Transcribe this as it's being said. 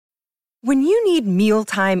When you need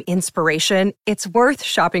mealtime inspiration, it's worth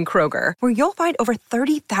shopping Kroger, where you'll find over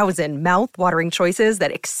 30,000 mouth-watering choices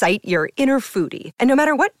that excite your inner foodie. And no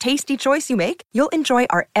matter what tasty choice you make, you'll enjoy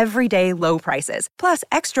our everyday low prices, plus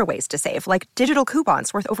extra ways to save, like digital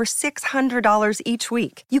coupons worth over $600 each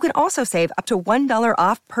week. You can also save up to $1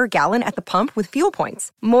 off per gallon at the pump with fuel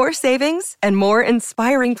points. More savings and more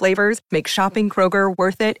inspiring flavors make shopping Kroger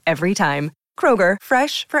worth it every time. Kroger,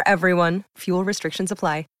 fresh for everyone. Fuel restrictions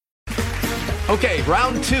apply. Okay,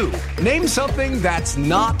 round two. Name something that's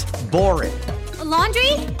not boring. A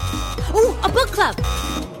laundry? Ooh, a book club.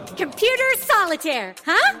 Computer solitaire,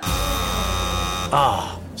 huh?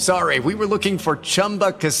 Ah, sorry, we were looking for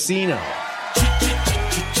Chumba Casino.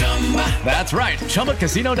 That's right,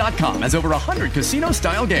 ChumbaCasino.com has over 100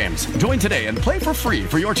 casino-style games. Join today and play for free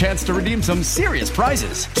for your chance to redeem some serious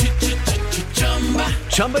prizes.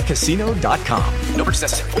 ChumbaCasino.com. No purchase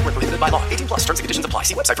necessary. Void where prohibited by law. 18+ terms and conditions apply.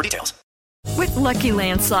 See website for details. With Lucky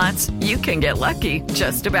Land Slots, you can get lucky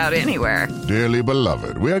just about anywhere. Dearly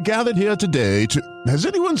beloved, we are gathered here today to... Has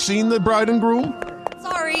anyone seen the bride and groom?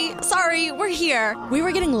 Sorry, we're here. We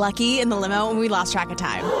were getting lucky in the limo and we lost track of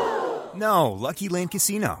time. No, Lucky Land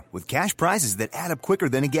Casino, with cash prizes that add up quicker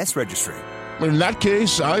than a guest registry. In that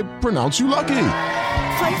case, I pronounce you lucky.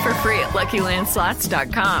 Play for free at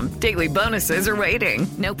LuckyLandSlots.com. Daily bonuses are waiting.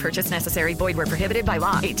 No purchase necessary. Void where prohibited by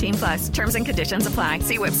law. 18+. Terms and conditions apply.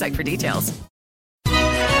 See website for details.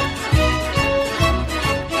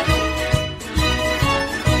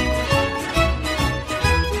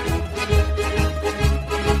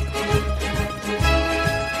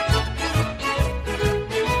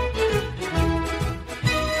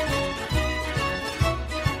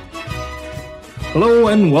 Hello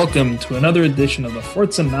and welcome to another edition of the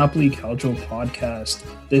Forza Napoli Calcio podcast.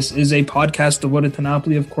 This is a podcast devoted to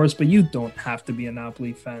Napoli, of course, but you don't have to be a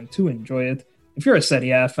Napoli fan to enjoy it. If you're a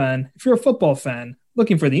Serie A fan, if you're a football fan,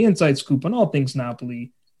 looking for the inside scoop on all things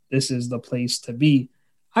Napoli, this is the place to be.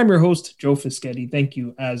 I'm your host, Joe Fischetti. Thank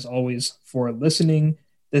you, as always, for listening.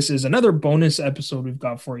 This is another bonus episode we've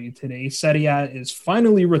got for you today. Serie A is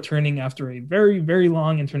finally returning after a very, very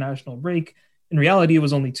long international break. In reality, it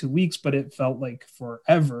was only 2 weeks, but it felt like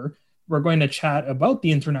forever. We're going to chat about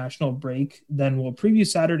the international break. Then we'll preview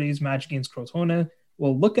Saturday's match against Crotone.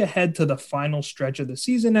 We'll look ahead to the final stretch of the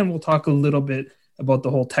season, and we'll talk a little bit about the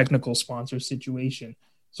whole technical sponsor situation.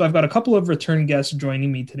 So I've got a couple of return guests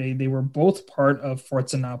joining me today. They were both part of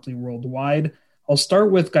Forza Napoli Worldwide. I'll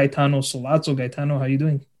start with Gaetano Solazzo. Gaetano, how are you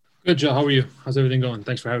doing? Good, Joe. How are you? How's everything going?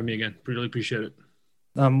 Thanks for having me again. Really appreciate it.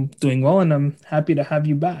 I'm doing well, and I'm happy to have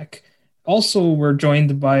you back. Also, we're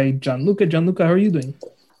joined by Gianluca. Gianluca, how are you doing?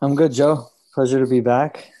 I'm good, Joe. Pleasure to be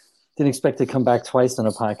back. Didn't expect to come back twice on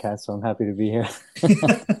a podcast, so I'm happy to be here.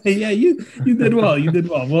 Yeah, you did well. You did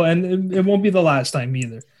well. Well, and it won't be the last time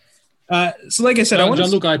either. So, like I said,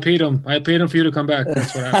 Gianluca, I paid him. I paid him for you to come back.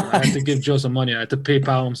 That's what I had to give Joe some money. I had to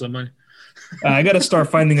PayPal him some money. I got to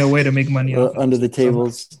start finding a way to make money under the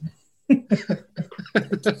tables.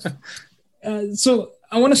 So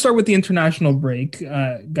I want to start with the international break.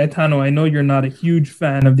 Gaetano, I know you're not a huge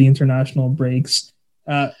fan of the international breaks.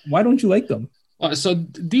 Why don't you like them? So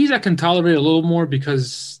these I can tolerate a little more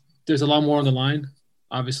because there's a lot more on the line.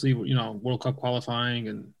 Obviously, you know, World Cup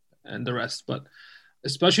qualifying and the rest. But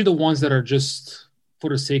especially the ones that are just for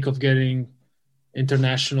the sake of getting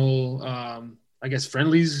international,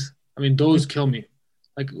 friendlies. I mean, those kill me.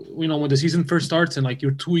 Like, you know, when the season first starts and like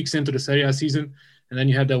you're 2 weeks into the Serie A season, and then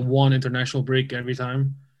you have that one international break every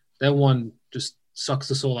time. That one just sucks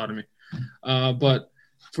the soul out of me. But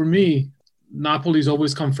for me, Napoli's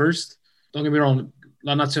always come first. Don't get me wrong.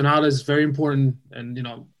 La Nazionale is very important. And, you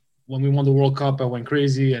know, when we won the World Cup, I went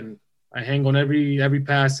crazy and I hang on every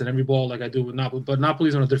pass and every ball like I do with Napoli. But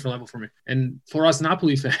Napoli's on a different level for me. And for us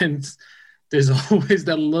Napoli fans, there's always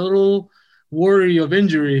that little worry of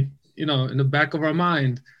injury, you know, in the back of our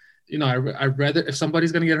mind. You know, I'd rather, if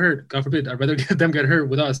somebody's going to get hurt, God forbid, I'd rather get them get hurt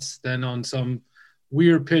with us than on some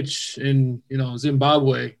weird pitch in, you know,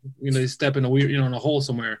 Zimbabwe. You know, they step in a weird, you know, in a hole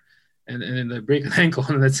somewhere and then they break an ankle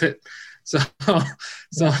and that's it. So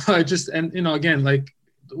I just, and, you know, again, like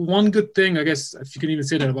one good thing, I guess, if you can even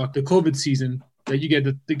say that about the COVID season, that you get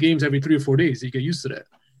the games every 3 or 4 days, you get used to that.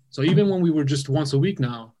 So even when we were just once a week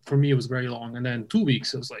now, for me, it was very long. And then 2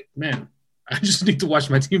 weeks, it was like, man, I just need to watch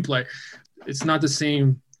my team play. It's not the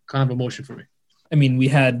same kind of emotion for me. I mean, we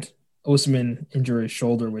had Osimhen injure his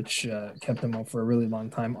shoulder, which kept him out for a really long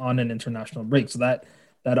time on an international break. So that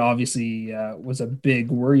obviously was a big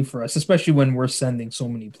worry for us, especially when we're sending so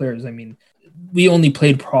many players. I mean, we only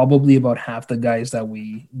played probably about half the guys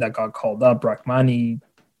that got called up. Rachmani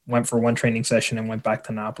went for one training session and went back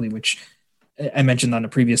to Napoli, which I mentioned on a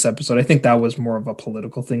previous episode, I think that was more of a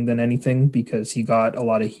political thing than anything, because he got a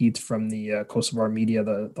lot of heat from the Kosovar media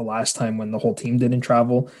the last time when the whole team didn't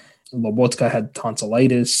travel. Lobotka had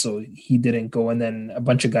tonsillitis, so he didn't go. And then a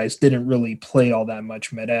bunch of guys didn't really play all that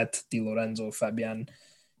much. Meret, Di Lorenzo, Fabian.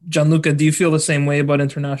 Gianluca, do you feel the same way about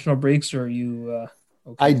international breaks, or are you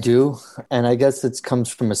okay? I do. And I guess it comes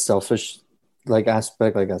from a selfish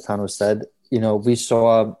aspect, like Gaetano said. We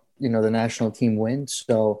saw, the national team win.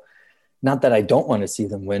 So not that I don't want to see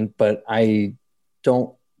them win, but I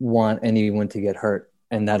don't want anyone to get hurt.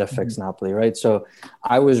 And that affects Napoli, right? So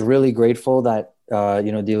I was really grateful that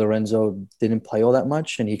Di Lorenzo didn't play all that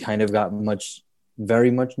much, and he kind of got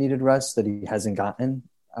very much needed rest that he hasn't gotten.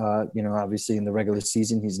 Obviously in the regular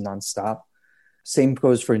season, he's nonstop. Same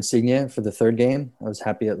goes for Insigne for the third game. I was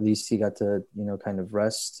happy at least he got to, kind of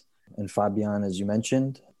rest, and Fabian, as you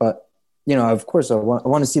mentioned. But, of course I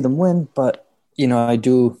want to see them win, but, I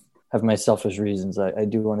do have my selfish reasons. I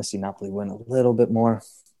do want to see Napoli win a little bit more.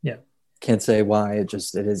 Yeah. Can't say why. It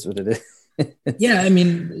is what it is. Yeah, I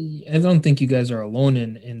mean, I don't think you guys are alone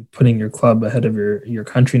in putting your club ahead of your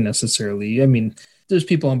country necessarily. I mean, there's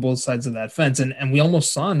people on both sides of that fence, and we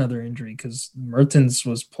almost saw another injury because Mertens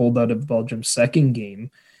was pulled out of Belgium's second game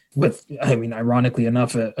with, ironically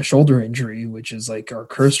enough, a shoulder injury, which is like our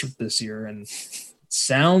curse this year. And it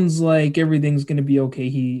sounds like everything's going to be okay.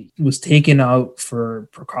 He was taken out for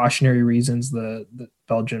precautionary reasons, the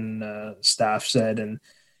Belgian staff said, and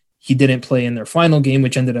he didn't play in their final game,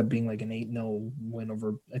 which ended up being like an 8-0 win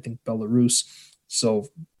over, I think, Belarus. So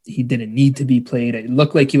he didn't need to be played. It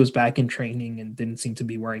looked like he was back in training and didn't seem to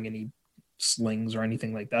be wearing any slings or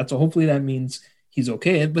anything like that. So hopefully that means he's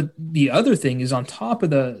okay. But the other thing is, on top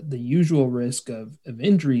of the usual risk of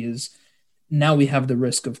injury, is now we have the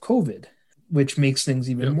risk of COVID, which makes things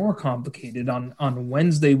even more complicated. On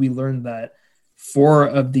Wednesday, we learned that 4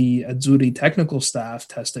 of the Azzurri technical staff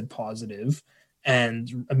tested positive,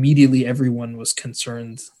 and immediately everyone was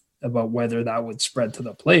concerned about whether that would spread to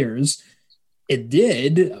the players. It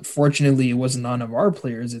did. Fortunately, it was none of our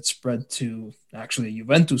players. It spread to actually a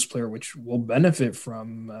Juventus player, which will benefit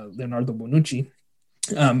from Leonardo Bonucci.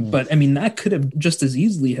 But that could have just as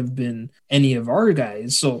easily have been any of our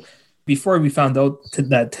guys. So before we found out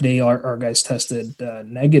that today our guys tested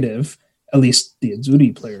negative, at least the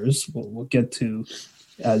Azzurri players, we'll get to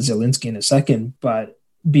Zielinski in a second, but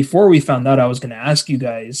before we found out, I was going to ask you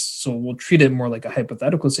guys, so we'll treat it more like a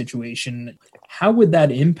hypothetical situation. How would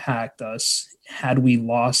that impact us had we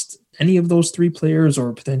lost any of those 3 players,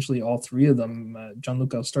 or potentially all 3 of them?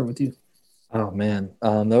 Gianluca, I'll start with you. Oh, man.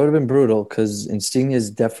 That would have been brutal, because Insigne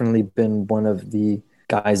has definitely been one of the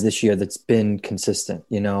guys this year that's been consistent.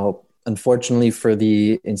 Unfortunately for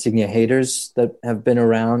the Insigne haters that have been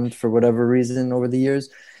around for whatever reason over the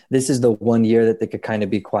years, this is the one year that they could kind of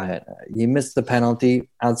be quiet. He missed the penalty.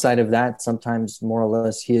 Outside of that, sometimes more or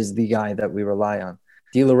less, he is the guy that we rely on.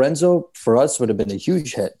 Di Lorenzo, for us, would have been a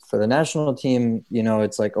huge hit. For the national team,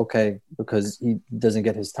 it's like, okay, because he doesn't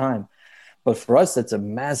get his time. But for us, it's a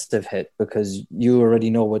massive hit, because you already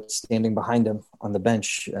know what's standing behind him on the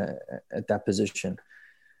bench at that position.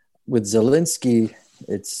 With Zielinski,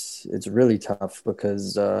 it's really tough,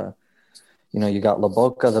 because, you got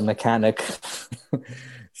Lobotka, the mechanic,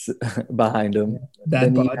 behind him.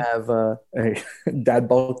 Then you have Dad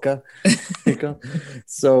Bolka.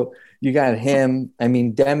 So you got him.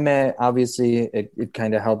 Demme, obviously, it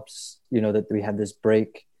kind of helps, that we had this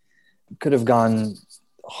break. Could have gone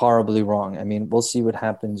horribly wrong. We'll see what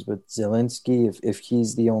happens with Zielinski. If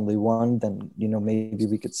he's the only one, then, maybe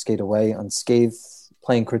we could skate away unscathed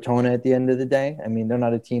playing Crotone at the end of the day. They're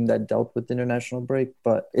not a team that dealt with international break,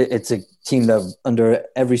 but it's a team that under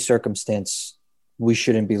every circumstance we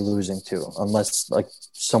shouldn't be losing to, unless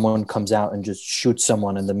someone comes out and just shoots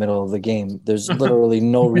someone in the middle of the game. There's literally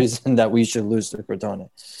no reason that we should lose to Crotone.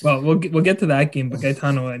 Well, we'll get to that game, but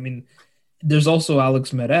Gaetano, there's also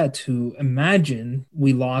Alex Meret, who, imagine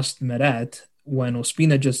we lost Meret when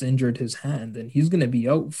Ospina just injured his hand, and he's going to be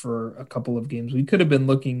out for a couple of games. We could have been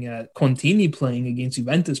looking at Contini playing against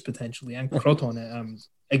Juventus potentially, and Crotone.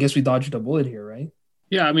 I guess we dodged a bullet here, right?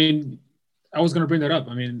 Yeah, I was going to bring that up.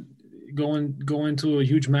 Going to a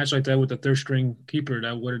huge match like that with a third string keeper,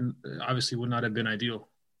 that would not have been ideal.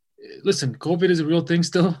 Listen, COVID is a real thing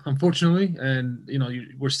still, unfortunately, and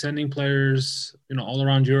we're sending players, all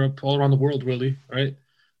around Europe, all around the world, really, right,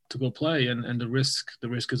 to go play, and the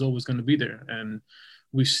risk is always going to be there. And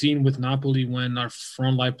we've seen with Napoli, when our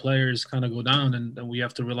frontline players kind of go down, and we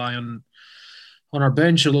have to rely on our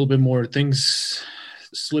bench a little bit more, things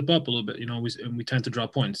slip up a little bit, we tend to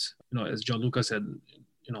drop points. As Gianluca said,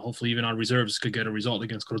 hopefully even our reserves could get a result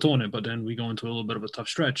against Crotone, but then we go into a little bit of a tough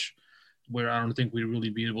stretch. where I don't think we really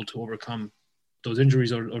be able to overcome those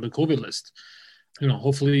injuries or the COVID list.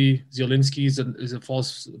 Hopefully Zielinski is a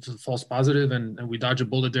false positive and we dodge a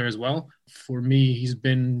bullet there as well. For me, he's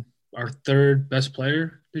been our third best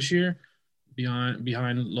player this year behind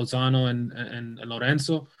Lozano and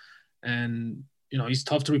Lorenzo. And, he's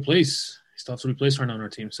tough to replace. He's tough to replace right now on our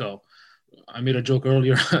team. So I made a joke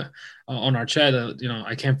earlier on our chat that,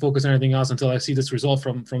 I can't focus on anything else until I see this result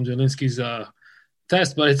from Zielinski's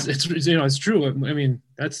test. But it's true. I mean,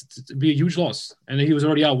 it'd be a huge loss. And he was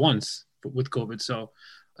already out once with COVID. So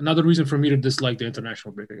another reason for me to dislike the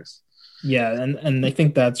international break, I guess. Yeah, and I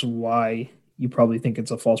think that's why you probably think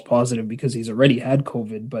it's a false positive, because he's already had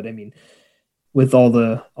COVID. But I mean, with all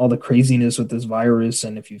the craziness with this virus,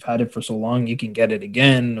 and if you've had it for so long, you can get it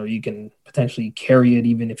again, or you can potentially carry it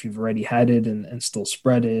even if you've already had it and still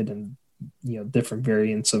spread it, and different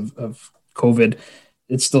variants of COVID.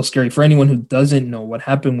 It's still scary. For anyone who doesn't know what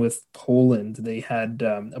happened with Poland, they had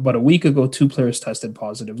about a week ago, 2 players tested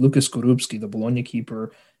positive, Lukas Skorupski, the Bologna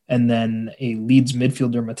keeper, and then a Leeds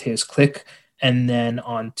midfielder, Mateusz Klich. And then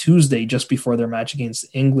on Tuesday, just before their match against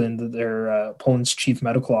England, their Poland's chief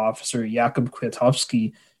medical officer, Jakub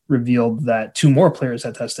Kwiatkowski, revealed that 2 more players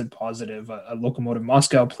had tested positive, a Lokomotiv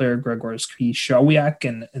Moscow player, Grzegorz Szawiak,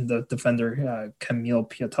 and the defender, Kamil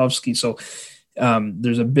Piatowski. So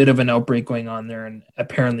there's a bit of an outbreak going on there. And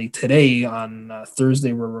apparently today, on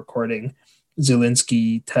Thursday, we're recording,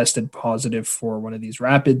 Zielinski tested positive for one of these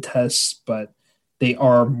rapid tests, but they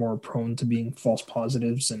are more prone to being false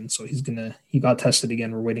positives. And so he got tested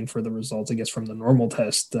again. We're waiting for the results, I guess, from the normal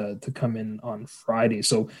test to come in on Friday.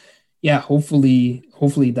 So yeah, hopefully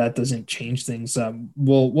that doesn't change things.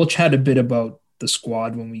 We'll chat a bit about the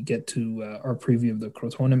squad when we get to our preview of the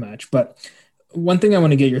Crotone match. But one thing I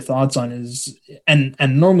want to get your thoughts on is, and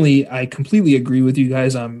normally I completely agree with you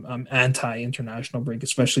guys. I'm anti-international break,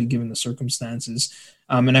 especially given the circumstances.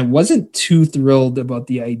 And I wasn't too thrilled about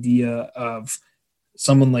the idea of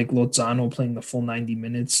someone like Lozano playing the full 90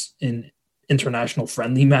 minutes in international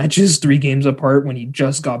friendly matches, 3 games apart. When he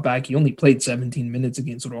just got back, he only played 17 minutes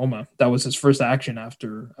against Roma. That was his first action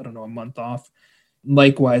after, a month off.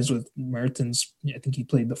 Likewise with Mertens, I think he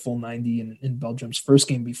played the full 90 in Belgium's first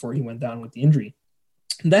game before he went down with the injury.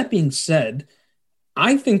 That being said,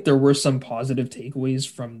 I think there were some positive takeaways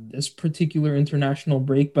from this particular international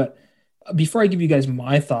break. But before I give you guys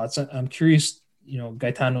my thoughts, I'm curious,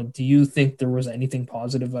 Gaetano, do you think there was anything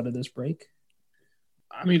positive out of this break?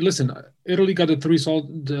 I mean, listen, Italy got the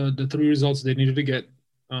 3 results they needed to get.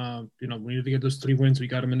 We needed to get those 3 wins. We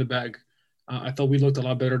got them in the bag. I thought we looked a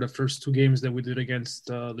lot better the first 2 games that we did against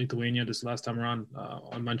Lithuania this last time around.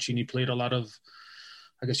 Mancini played a lot of,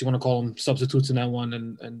 I guess you want to call them substitutes in that one.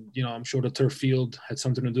 And I'm sure the turf field had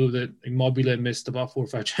something to do with it. Immobile missed about 4 or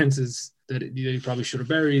 5 chances that he probably should have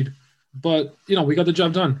buried. But, we got the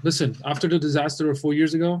job done. Listen, after the disaster of 4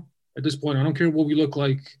 years ago, at this point, I don't care what we look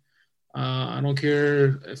like. I don't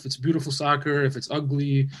care if it's beautiful soccer, if it's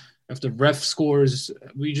ugly, if the ref scores.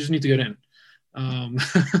 We just need to get in.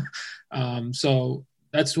 So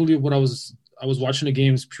that's really what I was watching the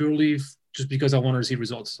games purely just because I wanted to see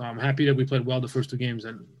results. So I'm happy that we played well the first 2 games,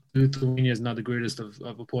 and Lithuania is not the greatest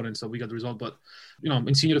of opponents, so we got the result. But,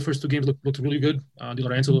 Insigne, the first 2 games looked really good. Di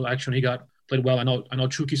Lorenzo action he got played well. I know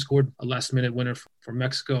Chucky scored a last-minute winner for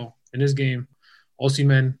Mexico in his game.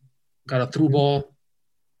 Osimhen got a through ball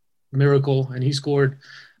miracle, and he scored.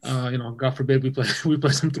 God forbid we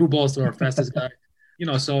play some through balls to our fastest guy.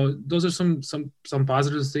 So those are some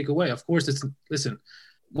positives to take away. Of course, listen,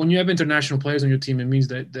 when you have international players on your team, it means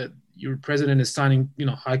that your president is signing,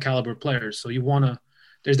 high caliber players. So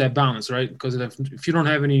there's that balance, right? Because if you don't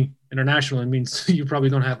have any international, it means you probably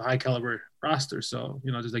don't have a high caliber roster. So,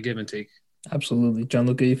 there's a give and take. Absolutely.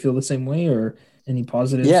 Gianluca, you feel the same way, or any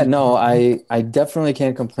positives? Yeah, no, I definitely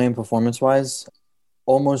can't complain performance-wise.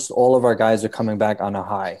 Almost all of our guys are coming back on a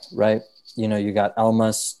high, right? You got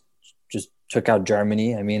Elmas just took out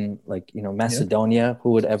Germany. I mean, Macedonia, yeah.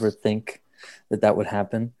 Who would ever think that would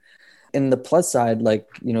happen? In the plus side,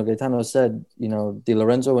 Gaetano said, Di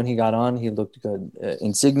Lorenzo, when he got on, he looked good.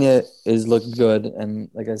 Insigne looked good. And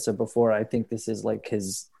like I said before, I think this is like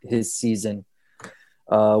his season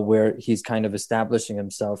where he's kind of establishing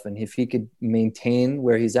himself. And if he could maintain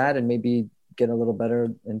where he's at and maybe get a little better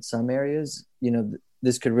in some areas,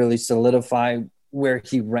 this could really solidify where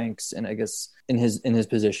he ranks and I guess in his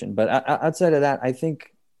position. But outside of that, I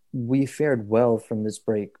think we fared well from this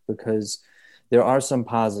break because there are some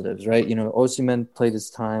positives, right? Osimhen played his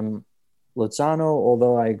time. Lozano,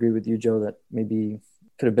 although I agree with you, Joe, that maybe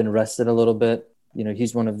could have been rested a little bit.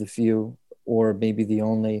 He's one of the few or maybe the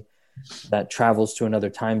only that travels to another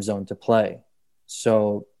time zone to play.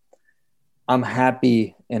 So I'm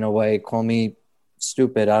happy in a way. Call me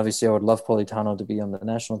stupid. Obviously, I would love Politano to be on the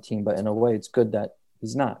national team, but in a way, it's good that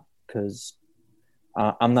he's not, because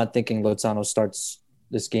I'm not thinking Lozano starts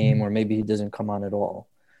this game, or maybe he doesn't come on at all,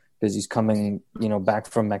 because he's coming, back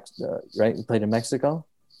from Mexico, right? He played in Mexico.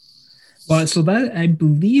 Well, so that I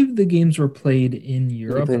believe the games were played in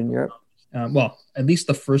Europe. He played in Europe. Well, at least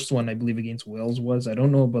the first one I believe against Wales was. I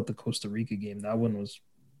don't know about the Costa Rica game. That one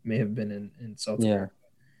may have been in South America.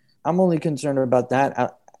 I'm only concerned about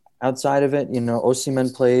that. Outside of it,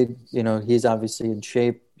 Osimhen played. He's obviously in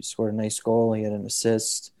shape. He scored a nice goal. He had an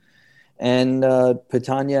assist. And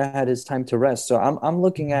Petagna had his time to rest. So I'm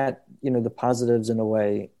looking at, the positives in a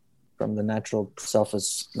way from the natural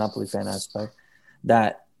selfish Napoli fan aspect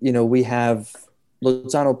that, we have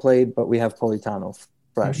Lozano played, but we have Politano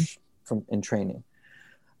fresh from in training.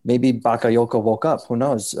 Maybe Bakayoko woke up. Who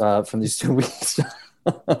knows from these 2 weeks.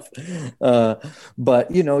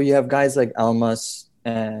 But, you have guys like Elmas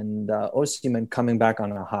and Osimhen coming back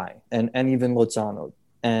on a high, and even Lozano.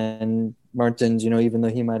 And Mertens, even though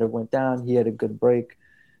he might have went down, he had a good break.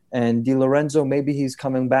 And Di Lorenzo, maybe he's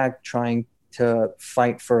coming back trying to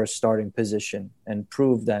fight for a starting position and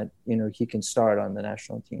prove that, he can start on the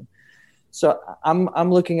national team. So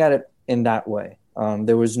I'm looking at it in that way.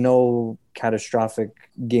 There was no catastrophic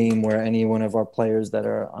game where any one of our players that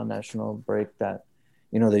are on national break that,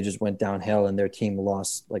 they just went downhill and their team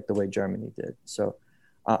lost like the way Germany did. So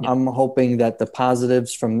I'm hoping that the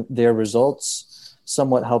positives from their results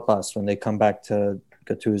somewhat help us when they come back to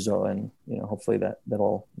Gattuso, and hopefully that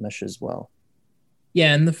all meshes well.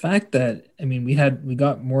 Yeah, and the fact that we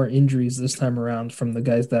got more injuries this time around from the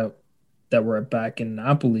guys that were back in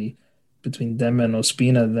Napoli between them and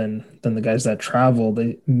Ospina than the guys that traveled.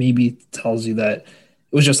 It maybe tells you that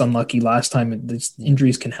it was just unlucky last time. These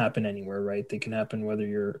injuries can happen anywhere, right? They can happen whether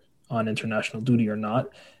you're on international duty or not.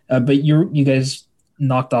 But you guys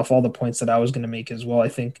knocked off all the points that I was going to make as well. I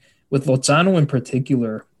think with Lozano in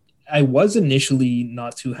particular, I was initially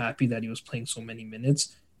not too happy that he was playing so many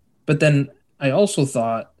minutes, but then I also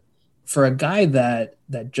thought for a guy that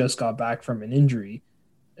just got back from an injury,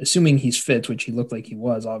 assuming he's fit, which he looked like he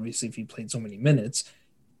was, obviously, if he played so many minutes,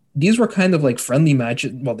 these were kind of like friendly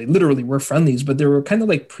matches. Well, they literally were friendlies, but they were kind of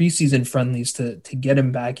like preseason friendlies to get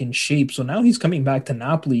him back in shape. So now he's coming back to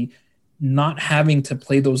Napoli, not having to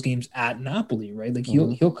play those games at Napoli, right? Like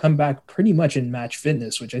he'll come back pretty much in match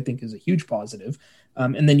fitness, which I think is a huge positive.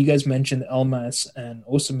 And then you guys mentioned Elmas and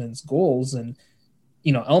Osimhen's goals, and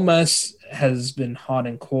Elmas has been hot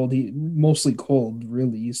and cold. He mostly cold,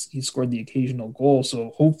 really. He scored the occasional goal,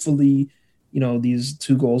 so hopefully, these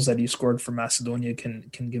 2 goals that he scored for Macedonia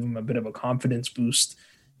can give him a bit of a confidence boost.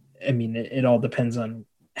 I mean, it all depends on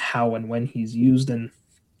how and when he's used, and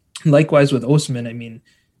likewise with Osimhen.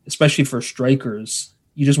 Especially for strikers,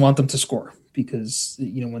 you just want them to score, because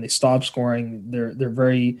when they stop scoring, they're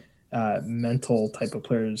very mental type of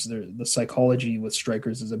players. The psychology with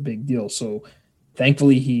strikers is a big deal. So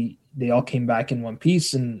thankfully they all came back in one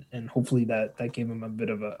piece, and hopefully that gave him a bit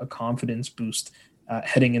of a confidence boost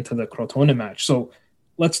heading into the Crotone match. So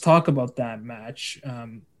let's talk about that match.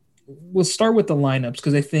 We'll start with the lineups,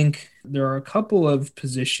 because I think there are a couple of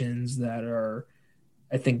positions that are,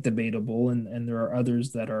 I think, debatable, and there are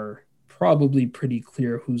others that are probably pretty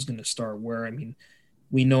clear who's going to start where.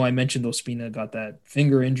 We know I mentioned Ospina got that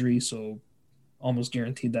finger injury, so almost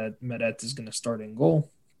guaranteed that Meret is going to start in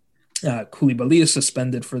goal. Koulibaly is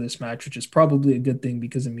suspended for this match, which is probably a good thing,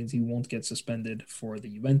 because it means he won't get suspended for the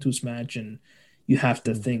Juventus match, and you have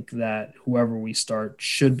to think that whoever we start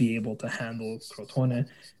should be able to handle Crotone.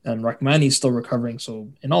 And Rachmani is still recovering, so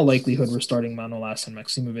in all likelihood we're starting Manolas and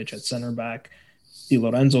Maximovic at center back. Di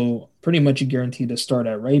Lorenzo pretty much guaranteed to start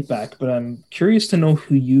at right back, but I'm curious to know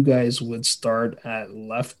who you guys would start at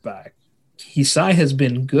left back. Hisai has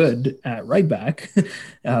been good at right back.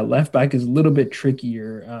 Left back is a little bit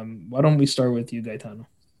trickier. Why don't we start with you, Gaetano?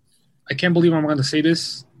 I can't believe I'm going to say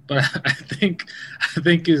this, but I think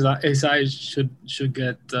Hisai should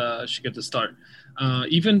get the start.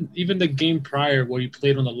 Even the game prior where he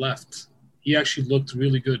played on the left, he actually looked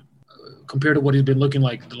really good compared to what he's been looking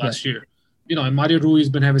like the last year. And Mario Rui has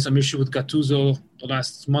been having some issue with Gattuso the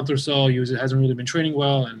last month or so. He hasn't really been training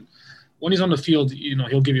well, and when he's on the field,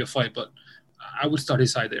 he'll give you a fight. But I would start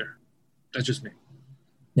his side there. That's just me.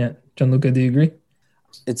 Yeah, Gianluca, do you agree?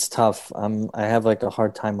 It's tough. I have a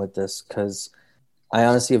hard time with this, because I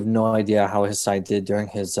honestly have no idea how his side did during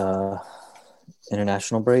his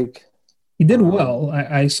international break. He did well.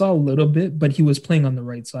 I saw a little bit, but he was playing on the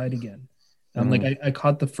right side again. I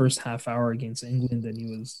caught the first half hour against England, and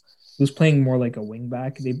he was playing more like a wing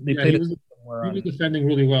back. They played a We're He was on. defending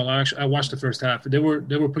really well. I watched the first half. They were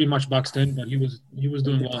pretty much boxed in, but he was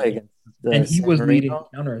doing well. And he San was Marino. leading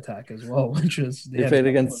counterattack as well, which is They played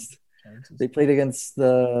against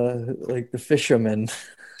the fishermen.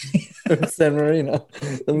 San Marino.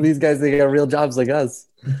 Some of these guys, they got real jobs like us.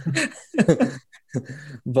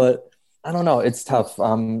 But I don't know. It's tough.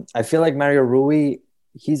 I feel like Mario Rui,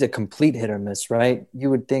 he's a complete hit or miss, right? You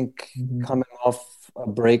would think coming off a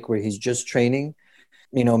break where he's just training,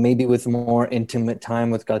 maybe with more intimate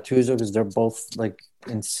time with Gattuso, because they're both like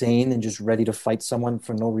insane and just ready to fight someone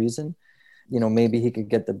for no reason. Maybe he could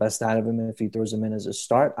get the best out of him if he throws him in as a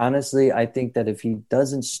start. Honestly, I think that if he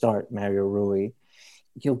doesn't start Mario Rui,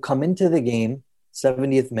 he'll come into the game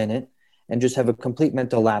 70th minute and just have a complete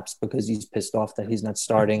mental lapse because he's pissed off that he's not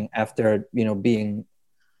starting after, being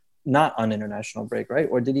not on international break, right?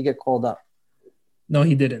 Or did he get called up? No,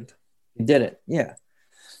 he didn't. He didn't, yeah.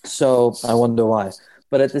 So I wonder why.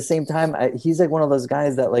 But at the same time, he's like one of those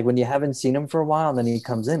guys that, like, when you haven't seen him for a while and then he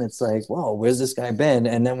comes in, it's like, whoa, where's this guy been?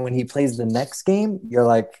 And then when he plays the next game, you're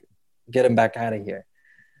like, get him back out of here.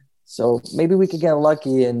 So maybe we could get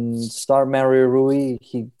lucky and start Mario Rui.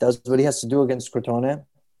 He does what he has to do against Crotone,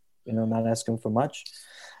 not asking for much.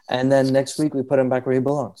 And then next week we put him back where he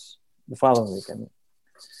belongs. The following week,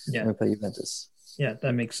 we play Juventus. Yeah,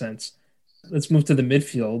 that makes sense. Let's move to the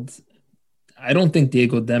midfield. I don't think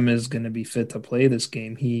Diego Demme is going to be fit to play this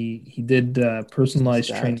game. He did personalized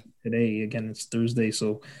training today. Again, it's Thursday,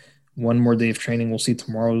 so one more day of training. We'll see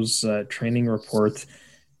tomorrow's training report,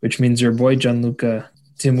 which means your boy Gianluca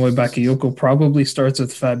Timoe Bakayoko probably starts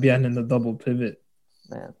with Fabian in the double pivot.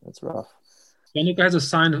 Man, that's rough. Gianluca has a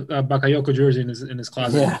signed Bakayoko jersey in his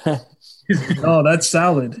closet. Yeah. Oh, that's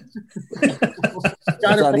solid. It's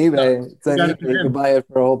on eBay. You can buy it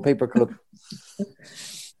for a whole paperclip.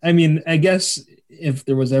 I mean, I guess if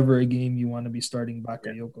there was ever a game you want to be starting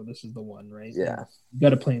Bakayoko, this is the one, right? Yeah. You got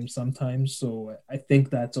to play him sometimes, so I think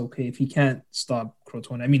that's okay. If he can't stop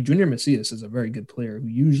Crotone, I mean, Junior Macias is a very good player who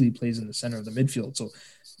usually plays in the center of the midfield, so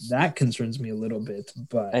that concerns me a little bit.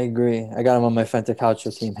 But I agree. I got him on my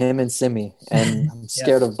Fantacalcio team, him and Simi, and I'm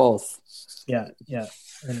scared of both. Yeah,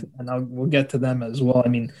 and we'll get to them as well. I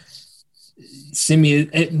mean, Simi,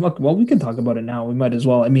 we can talk about it now. We might as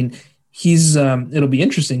well. I mean, he's it'll be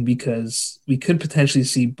interesting because we could potentially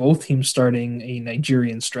see both teams starting a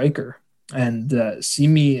Nigerian striker. And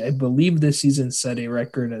Simi, I believe this season set a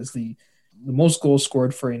record as the most goals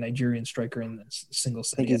scored for a Nigerian striker in a single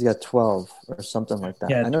season. I think he's got 12 or something like that.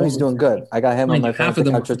 Yeah, I know he's doing good. I got him on my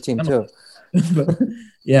Fantacalcio team too. But,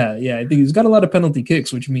 yeah, I think he's got a lot of penalty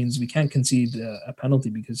kicks, which means we can't concede a penalty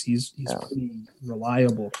because he's pretty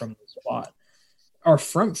reliable from the spot. Our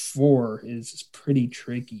front four is pretty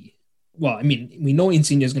tricky. Well, I mean, we know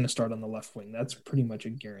Insigne is going to start on the left wing. That's pretty much a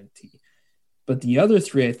guarantee. But the other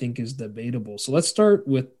three, I think, is debatable. So let's start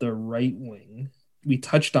with the right wing. We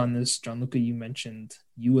touched on this. Gianluca, you mentioned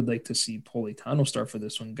you would like to see Politano start for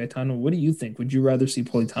this one. Gaetano, what do you think? Would you rather see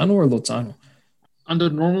Politano or Lozano? Under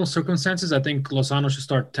normal circumstances, I think Lozano should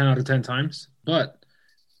start 10 out of 10 times. But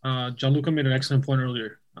Gianluca made an excellent point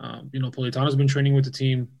earlier. Politano's been training with the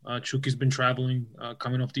team. Chuki's been traveling,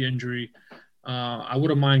 coming off the injury. I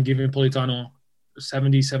wouldn't mind giving Politano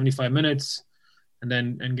 70, 75 minutes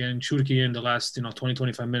and getting Chuki in the last 20,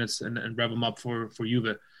 25 minutes and rev him up for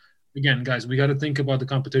Juve. Again, guys, we got to think about the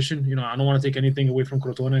competition. I don't want to take anything away from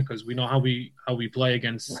Crotone because we know how we play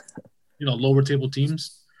against lower table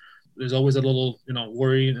teams. There's always a little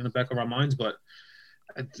worry in the back of our minds, but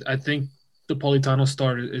I think the Politano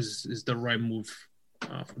start is the right move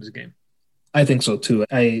for this game. I think so too.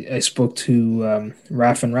 I spoke to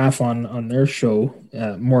Raf and Raf on their show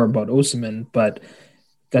more about Osimhen, but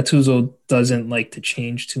Gattuso doesn't like to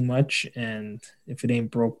change too much, and if it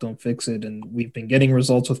ain't broke, don't fix it. And we've been getting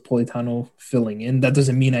results with Politano filling in. That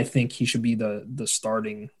doesn't mean I think he should be the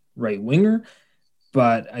starting right winger,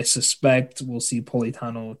 but I suspect we'll see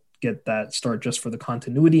Politano get that start just for the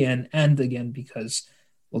continuity and again because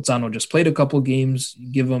Lozano just played a couple games.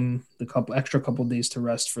 You give him the extra couple days to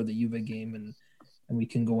rest for the Juve game, and we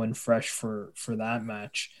can go in fresh for that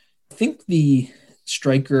match. I think the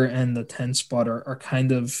striker and the 10 spot are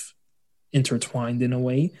kind of intertwined in a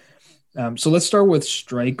way. So let's start with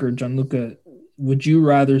striker. Gianluca, would you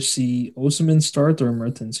rather see Osimhen start or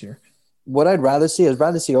Mertens here? What I'd rather see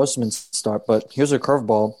Osimhen start, but here's a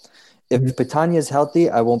curveball. If Petagna is healthy,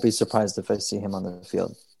 I won't be surprised if I see him on the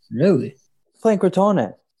field. Really? Playing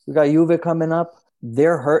Crotone. We got Juve coming up.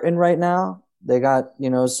 They're hurting right now. They got,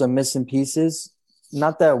 some missing pieces.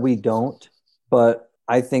 Not that we don't, but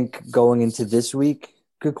I think going into this week,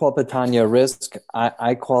 could call Petagna a risk.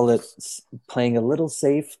 I call it playing a little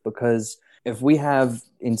safe because if we have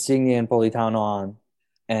Insigne and Politano on,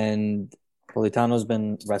 and Politano's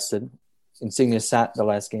been rested. Insigne sat the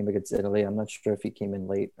last game against Italy. I'm not sure if he came in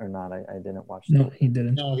late or not. I didn't watch that. No, he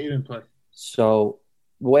didn't. No, he didn't play. So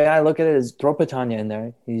the way I look at it is throw Petagna in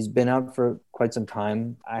there. He's been out for quite some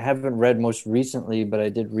time. I haven't read most recently, but I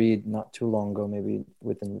did read not too long ago, maybe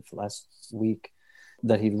within the last week,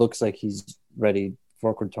 that he looks like he's ready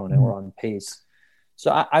for Crotone or on pace. So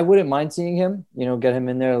I wouldn't mind seeing him, get him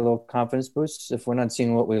in there, a little confidence boost. If we're not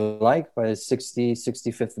seeing what we like by the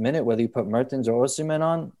 65th minute, whether you put Mertens or Osimhen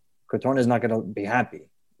on, Crotone is not going to be happy,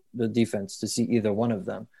 the defense, to see either one of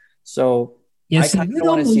them. So yes, I kind of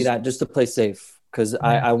want to see that just to play safe, because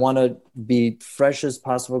I want to be fresh as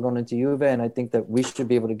possible going into Juve, and I think that we should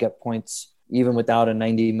be able to get points even without a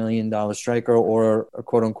 $90 million striker or a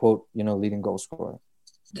quote-unquote, leading goal scorer.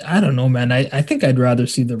 I don't know, man. I think I'd rather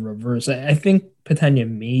see the reverse. I think Petagna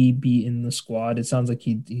may be in the squad. It sounds like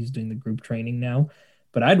he's doing the group training now,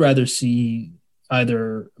 but I'd rather see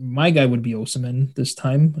either my guy would be Osimhen this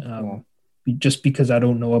time, just because I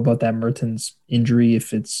don't know about that Mertens injury,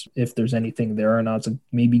 if there's anything there or not. So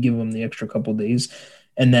maybe give him the extra couple days,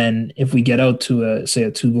 and then if we get out to a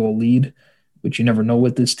 2-goal lead, which you never know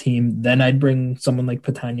with this team, then I'd bring someone like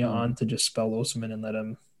Petagna on to just spell Osimhen and let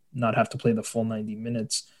him not have to play the full 90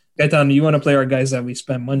 minutes. Gaetano, you want to play our guys that we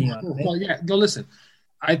spend money on? Right? Well, yeah. No, listen.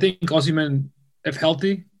 I think Osimhen, if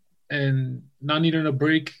healthy and not needing a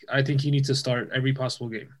break, I think he needs to start every possible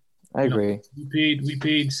game. I agree. We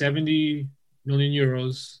paid 70 million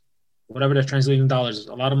euros, whatever that's translated in dollars,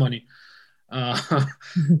 a lot of money.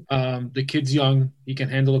 The kid's young. He can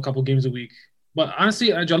handle a couple games a week. But honestly,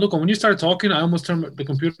 Gianluca, when you started talking, I almost turned the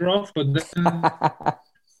computer off. But then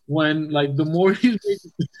when the more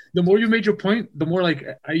you made your point, the more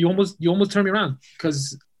you almost turned me around,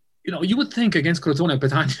 because you would think against Crotone,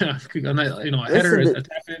 Petagna, a header.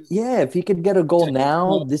 If he could get a goal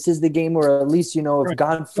now, this is the game where at least if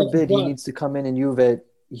God forbid he needs to come in and Juve,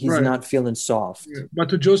 he's not feeling soft. Yeah. But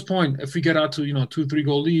to Joe's point, if we get out to 2-3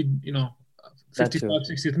 goal lead, 55th,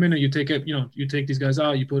 60th minute, you take it. You take these guys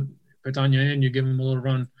out, you put Petagna in, you give him a little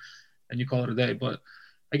run, and you call it a day. But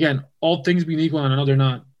again, all things being equal, and I know they're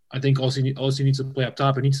not, I think Ossie needs to play up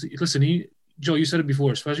top. And Joe, you said it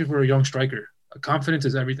before, especially for a young striker, confidence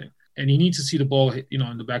is everything. And he needs to see the ball hit,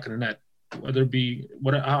 in the back of the net, whether it be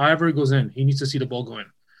however it goes in. He needs to see the ball go in,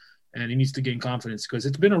 and he needs to gain confidence, because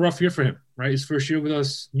it's been a rough year for him, right? His first year with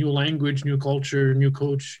us, new language, new culture, new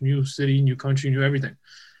coach, new city, new country, new everything.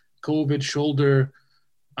 COVID, shoulder,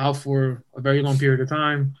 out for a very long period of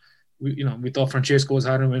time. We thought Francesco was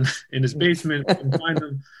hiding him in his basement. Couldn't find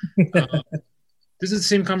him. This is the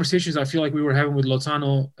same conversations I feel like we were having with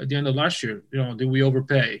Lozano at the end of last year. Did we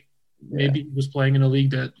overpay? Maybe he was playing in a league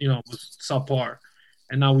that was subpar,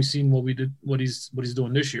 and now we've seen what he's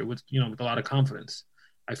doing this year with with a lot of confidence.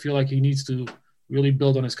 I feel like he needs to really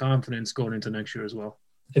build on his confidence going into next year as well.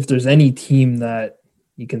 If there's any team that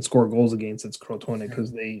you can score goals against, it's Crotone,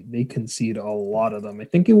 because they concede a lot of them. I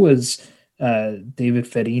think it was David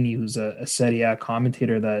Ferrini, who's a Serie A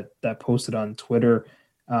commentator, that posted on Twitter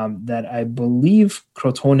that I believe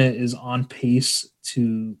Crotone is on pace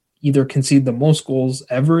to either concede the most goals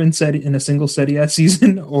ever in a single Serie A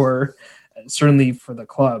season, or certainly for the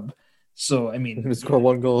club. So, I mean, we score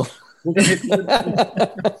one goal. We're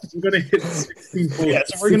gonna hit 16 points. Yeah,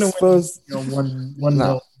 so we're gonna win one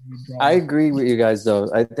goal. I agree with you guys,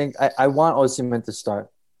 though. I think I want Osimhen to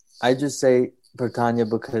start. I just say Petagna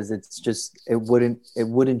because it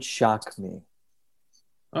wouldn't shock me.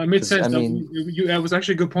 It made sense. That was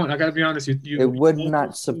actually a good point. I gotta be honest. It would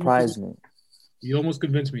not surprise me. You almost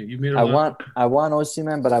convinced me. You made I want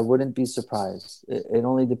Osimhen, but I wouldn't be surprised. It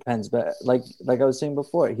only depends. But like I was saying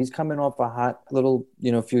before, he's coming off a hot little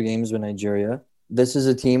few games with Nigeria. This is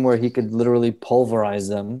a team where he could literally pulverize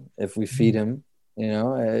them if we feed him.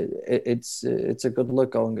 It's a good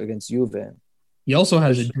look going against Juve. He also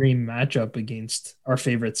has a dream matchup against our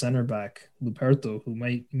favorite center back, Luperto, who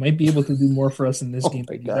might be able to do more for us in this game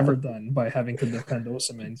than he's ever done by having to defend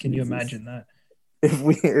Osimhen. Can you imagine that? If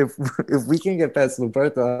we can get past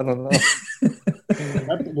Luperto, I don't know.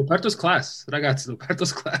 Luperto's class.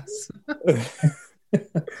 Luperto's class.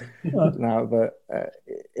 No, but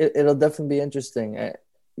it'll definitely be interesting.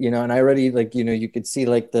 And I already you could see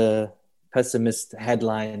the pessimist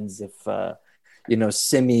headlines if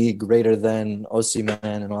Simi greater than Osimhen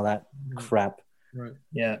and all that crap. Right.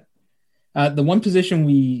 Yeah. The one position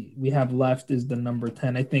we have left is the number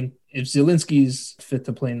 10. I think if Zielinski's fit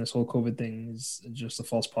to play in this whole COVID thing is just a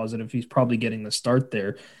false positive, he's probably getting the start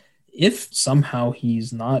there. If somehow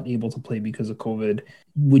he's not able to play because of COVID,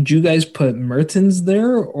 would you guys put Mertens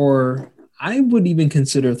there? Or I would even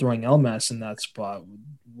consider throwing Elmas in that spot.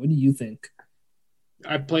 What do you think?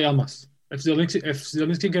 I play Elmas. If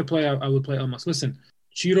Zielinski can play, I would play Elmas. Listen,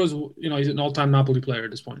 Chiro's, he's an all-time Napoli player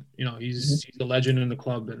at this point. He's a legend in the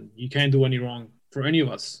club, and he can't do any wrong for any of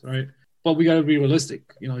us, right? But we got to be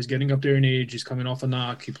realistic. He's getting up there in age. He's coming off a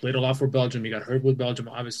knock. He played a lot for Belgium. He got hurt with Belgium.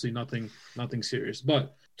 Obviously, nothing serious.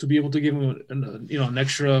 But to be able to give him,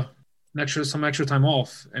 some extra time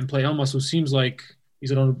off and play Elmas, who seems like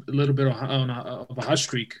he's on a little bit of a hot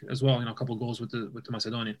streak as well. A couple of goals with the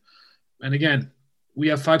Macedonian. And again, we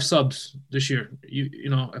have 5 subs this year.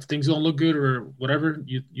 If things don't look good or whatever,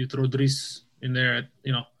 you throw Dries in there at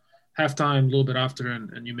halftime, a little bit after,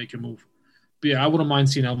 and you make your move. But yeah, I wouldn't mind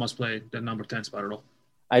seeing Elmas play that number 10 spot at all.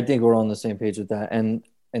 I think we're on the same page with that. And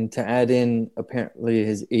to add in, apparently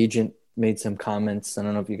his agent made some comments. I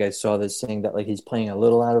don't know if you guys saw this, saying that like he's playing a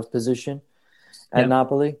little out of position at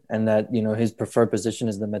Napoli, and that his preferred position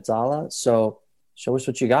is the mezzala. So show us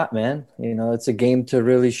what you got, man. It's a game to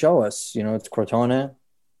really show us. It's Crotone.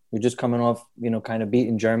 You're just coming off, kind of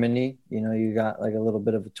beating Germany. You got like a little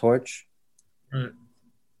bit of a torch. Right.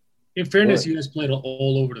 In fairness, he has played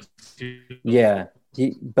all over the field. Yeah,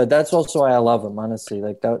 but that's also why I love him, honestly.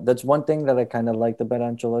 Like that's one thing that I kind of liked about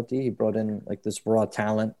Ancelotti. He brought in like this raw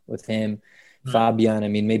talent with him, Fabian. I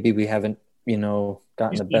mean, maybe we haven't,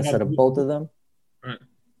 gotten the best out of both of them. Right.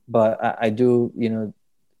 But I do,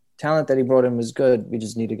 talent that he brought in was good. We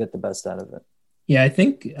just need to get the best out of it. Yeah, I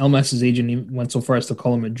think Elmas's agent went so far as to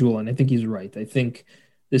call him a jewel, and I think he's right. I think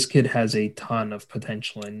this kid has a ton of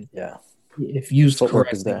potential, and if used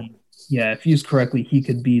correctly, if used correctly, he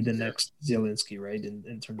could be the next Zielinski, right?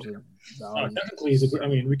 In terms of technically,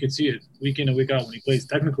 we could see it week in and week out when he plays.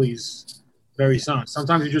 Technically, he's very sound.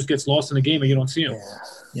 Sometimes he just gets lost in the game and you don't see him.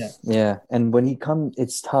 Yeah. And when he comes,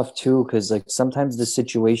 it's tough too, because like sometimes the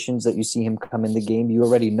situations that you see him come in the game, you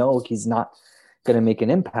already know he's not going to make an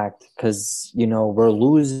impact because we're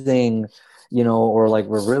losing, or like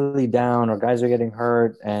we're really down, or guys are getting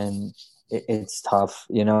hurt, and it's tough,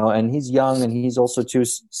 and he's young, and he's also too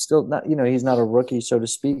still not, he's not a rookie, so to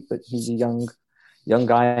speak, but he's a young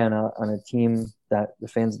guy on a team that the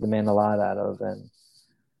fans demand a lot out of. And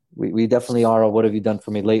we definitely are. What have you done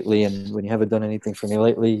for me lately? And when you haven't done anything for me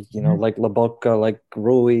lately, like Lobotka, like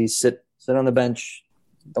Rui, sit on the bench,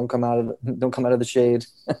 don't come out of the shade.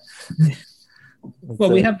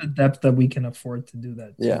 Well, we have the depth that we can afford to do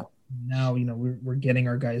that. Yeah. Now, we're getting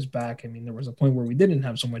our guys back. I mean, there was a point where we didn't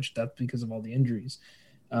have so much depth because of all the injuries.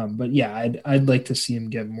 But yeah, I'd like to see him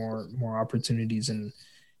get more opportunities. And,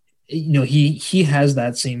 he has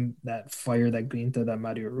that fire, that grinta that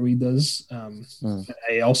Mario Rui does. But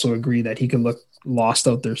I also agree that he could look lost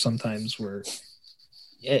out there sometimes where,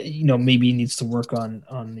 maybe he needs to work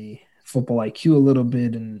on the football IQ a little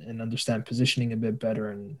bit and understand positioning a bit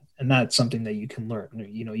better. And that's something that you can learn.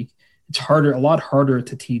 It's a lot harder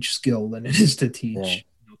to teach skill than it is to teach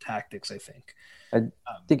tactics, I think. I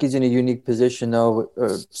think he's in a unique position, though,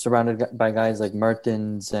 surrounded by guys like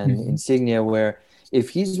Mertens and Insigne, where if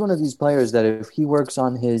he's one of these players that if he works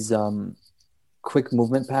on his quick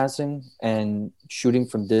movement passing and shooting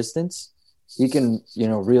from distance, he can,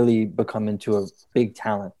 really become into a big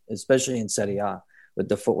talent, especially in Serie A with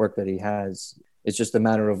the footwork that he has. It's just a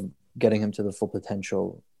matter of getting him to the full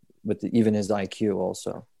potential with even his IQ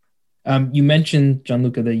also. You mentioned,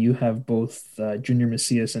 Gianluca, that you have both Junior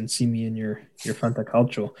Messias and Simi in your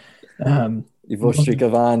Fantacalcio. Ivo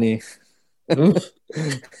Stricavani.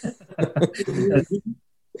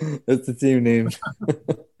 That's the team name.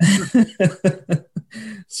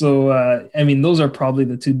 So, those are probably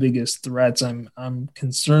the two biggest threats. I'm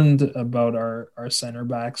concerned about our center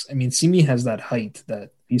backs. I mean, Simi has that height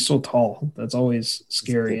that he's so tall. That's always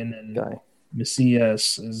scary. And then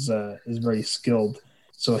Messias is very skilled.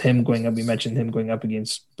 So we mentioned him going up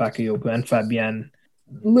against Bakayoko and Fabian,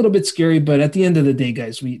 a little bit scary, but at the end of the day,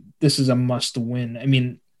 guys, this is a must win. I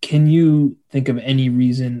mean, can you think of any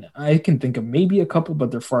reason? I can think of maybe a couple,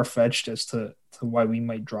 but they're far-fetched as to why we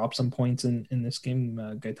might drop some points in this game,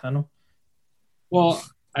 Gaetano? Well,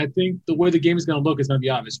 I think the way the game is going to look is going to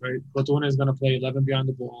be obvious, right? Crotone is going to play 11 behind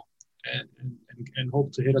the ball and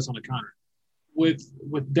hope to hit us on the counter.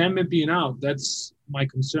 With them being out, that's my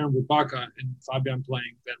concern with Baca and Fabian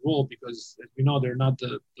playing that role, because as we know, they're not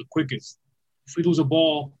the quickest. If we lose a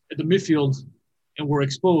ball at the midfield and we're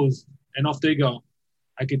exposed and off they go,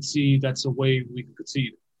 I could see that's a way we could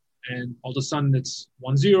concede. And all of a sudden it's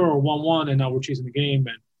 1-0 or 1-1, and now we're chasing the game,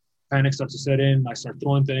 and panic starts to set in. I start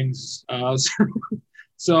throwing things.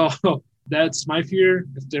 So that's my fear,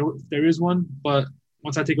 if there is one. But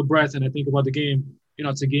once I take a breath and I think about the game,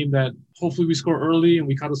 it's a game that hopefully we score early and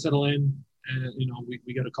we kind of settle in, and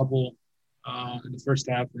we get a couple in the first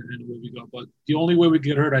half, and away we go. But the only way we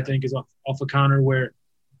get hurt, I think, is off a counter where,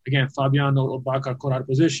 again, Fabiano Obaka caught out of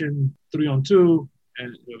position, 3-on-2,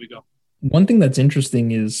 and there we go. One thing that's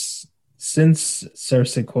interesting is since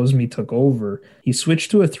Serse Cosmi took over, he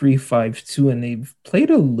switched to a 3-5-2, and they've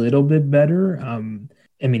played a little bit better.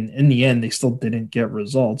 I mean, in the end, they still didn't get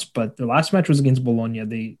results, but their last match was against Bologna.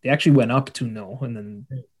 They actually went up 2-0, and then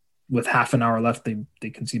with half an hour left, they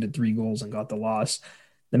conceded 3 goals and got the loss.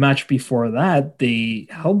 The match before that, they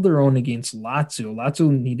held their own against Lazio.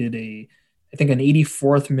 Lazio needed I think an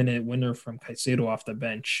 84th minute winner from Caicedo off the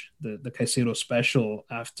bench, the Caicedo special,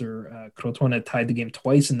 after Crotone tied the game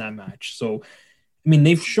twice in that match. So, I mean,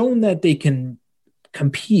 they've shown that they can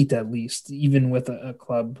compete at least, even with a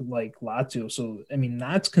club like Lazio. So, I mean,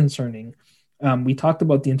 that's concerning. We talked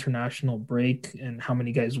about the international break and how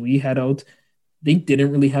many guys we had out. They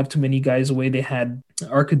didn't really have too many guys away. They had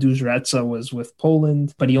Arkadiusz Redza was with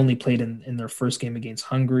Poland, but he only played in their first game against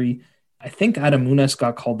Hungary. I think Adam Munas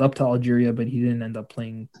got called up to Algeria, but he didn't end up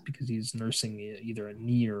playing because he's nursing either a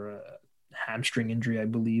knee or a hamstring injury, I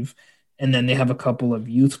believe. And then they have a couple of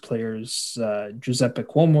youth players, Giuseppe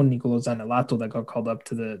Cuomo, Nicolo Zanellato, that got called up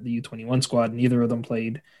to the U21 squad. Neither of them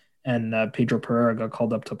played. And Pedro Pereira got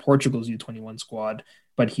called up to Portugal's U21 squad,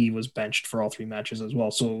 but he was benched for all 3 matches as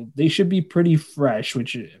well. So they should be pretty fresh,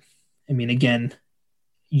 which, I mean, again,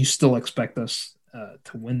 you still expect us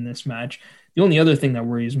to win this match. The only other thing that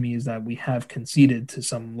worries me is that we have conceded to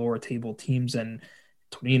some lower table teams, and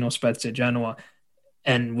Torino, Spezia, Genoa,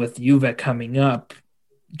 and with Juve coming up,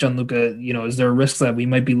 Gianluca, is there a risk that we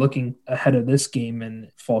might be looking ahead of this game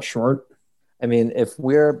and fall short? I mean, if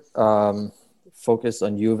we're focused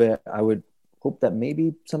on Juve, I would hope that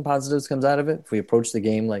maybe some positives comes out of it if we approach the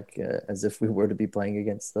game like as if we were to be playing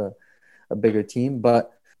against a bigger team.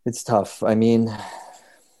 But it's tough. I mean,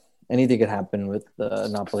 anything could happen with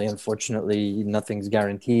Napoli. Unfortunately, nothing's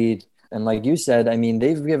guaranteed. And like you said, I mean,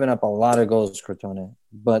 they've given up a lot of goals, Crotone,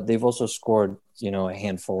 but they've also scored, a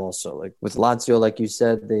handful also. Like with Lazio, like you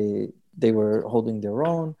said, they were holding their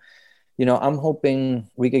own. I'm hoping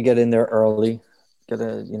we could get in there early, get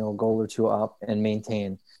a, goal or 2 up and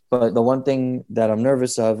maintain. But the one thing that I'm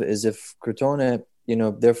nervous of is if Crotone,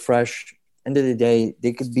 they're fresh, end of the day,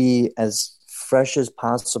 they could be as fresh as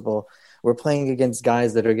possible. We're playing against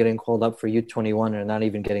guys that are getting called up for U21 and are not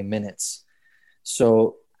even getting minutes.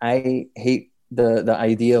 So I hate the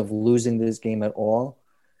idea of losing this game at all,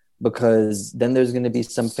 because then there's going to be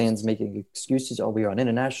some fans making excuses. Oh, we are on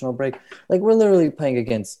international break. Like, we're literally playing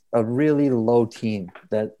against a really low team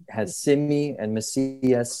that has Simi and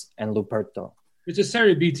Macias and Luperto. It's a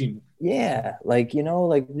Serie B team. Yeah.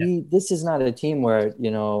 This is not a team where,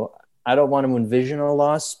 I don't want to envision a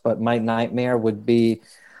loss, but my nightmare would be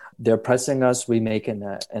they're pressing us, we make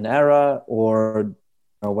an error, or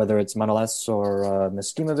whether it's Manolas or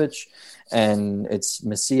Miskimovic, and it's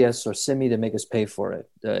Macias or Simi to make us pay for it.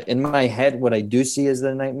 In my head, what I do see as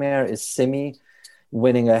the nightmare is Simi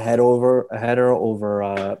winning a header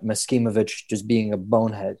over Miskimovic just being a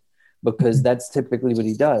bonehead, because that's typically what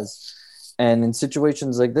he does. And in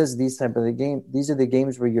situations like this, these are the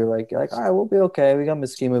games where you're like, all right, we'll be okay. We got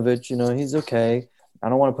Miskimovic, he's okay. I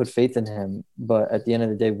don't want to put faith in him, but at the end of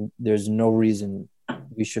the day, there's no reason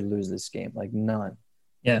we should lose this game. Like, none.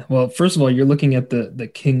 Yeah, well, first of all, you're looking at the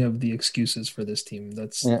king of the excuses for this team.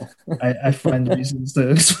 I find reasons to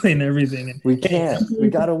explain everything. We can't. We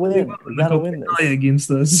gotta win. We gotta win this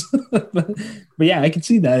against us. but yeah, I can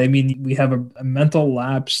see that. I mean, we have a mental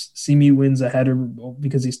lapse. Simi wins a header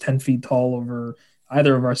because he's 10 feet tall over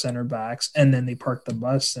either of our center backs, and then they park the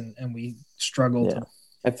bus, and we struggle. Yeah.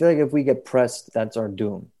 I feel like if we get pressed, that's our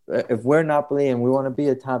doom. If we're Napoli and we want to be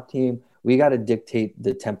a top team, we got to dictate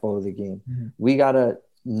the tempo of the game. Mm-hmm. We got to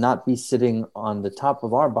not be sitting on the top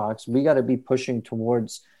of our box. We got to be pushing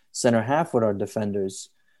towards center half with our defenders,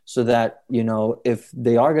 so that, if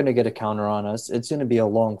they are going to get a counter on us, it's going to be a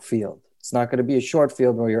long field. It's not going to be a short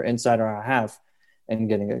field where you're inside our half and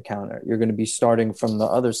getting a counter. You're going to be starting from the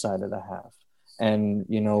other side of the half. And,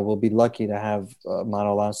 we'll be lucky to have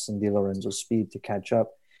Manolas and Di Lorenzo's speed to catch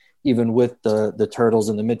up, even with the turtles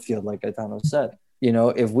in the midfield, like Gaetano said.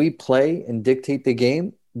 If we play and dictate the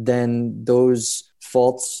game, then those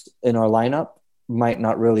faults in our lineup might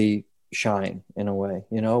not really shine in a way.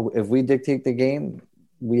 If we dictate the game,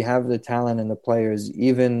 we have the talent and the players,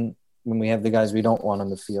 even when we have the guys we don't want on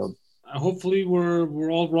the field. Hopefully we're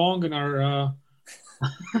all wrong, and our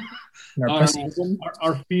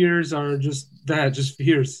our fears are just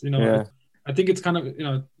fears. Yeah. I think it's kind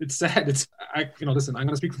of, it's sad. Listen, I'm going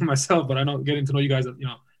to speak for myself, but I know getting to know you guys,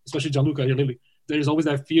 especially Gianluca here lately, there's always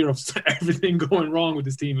that fear of everything going wrong with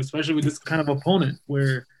this team, especially with this kind of opponent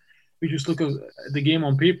where, we just look at the game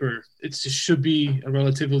on paper, it should be a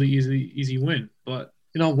relatively easy win. But,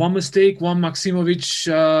 one mistake, one Maximovic,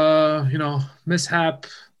 mishap,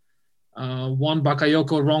 one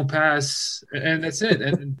Bakayoko wrong pass, and that's it.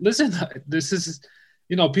 And listen, this is,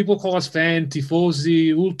 people call us fan,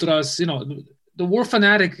 tifosi, ultras, the word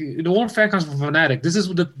fanatic, the word fan comes from fanatic. This is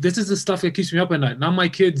the stuff that keeps me up at night. Not my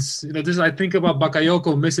kids. I think about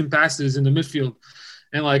Bakayoko missing passes in the midfield.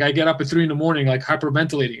 And I get up at 3 a.m,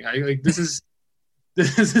 hyperventilating. This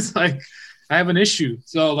is like, I have an issue.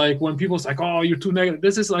 So when people's like, oh, you're too negative.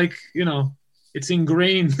 This is it's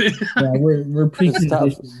ingrained. Yeah, we're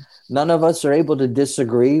preconditioned. None of us are able to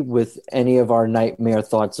disagree with any of our nightmare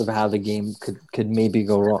thoughts of how the game could maybe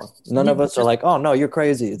go wrong. None of us are like, oh no, you're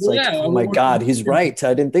crazy. It's oh my God, he's right.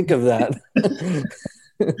 I didn't think of that.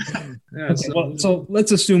 So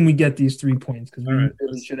let's assume we get these 3 points because we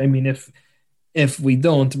really should. I mean, if we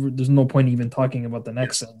don't, there's no point even talking about the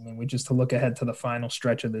next segment. We just to look ahead to the final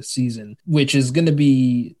stretch of this season, which is going to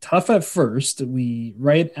be tough at first.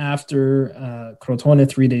 Right after Crotone,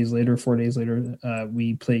 4 days later,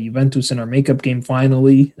 we play Juventus in our makeup game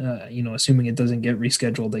finally, assuming it doesn't get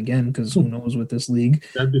rescheduled again because who knows with this league.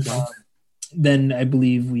 That'd be fun. Then I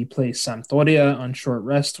believe we play Sampdoria on short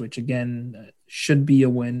rest, which again should be a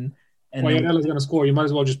win. And Quagliarella's going to score. You might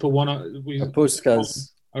as well just put one on.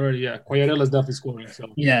 Puskas. Already, yeah. Quagliarella's definitely scoring. So.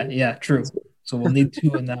 Yeah, true. So we'll need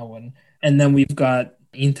 2 in that one. And then we've got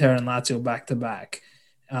Inter and Lazio back-to-back.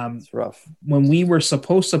 It's rough. When we were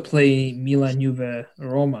supposed to play Milan, Juve,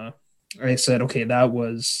 Roma, I said, okay, that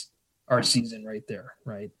was our season right there,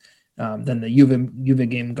 right? Then the Juve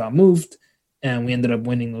game got moved, and we ended up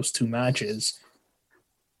winning those 2 matches.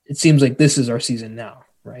 It seems like this is our season now,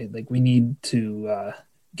 right? We need to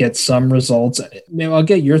get some results. Maybe I'll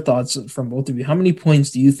get your thoughts from both of you. How many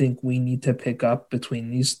points do you think we need to pick up between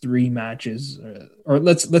these 3 matches? Or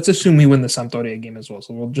let's assume we win the Sampdoria game as well.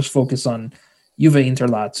 So we'll just focus on Juve, Inter,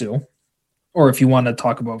 Lazio. Or if you want to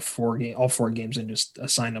talk about all 4 games and just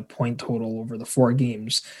assign a point total over the 4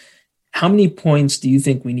 games, how many points do you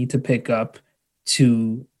think we need to pick up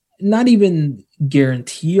to not even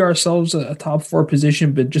guarantee ourselves a top 4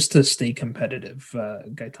 position, but just to stay competitive?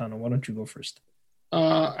 Gaetano, why don't you go first?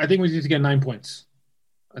 I think we need to get 9 points.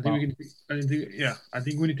 I think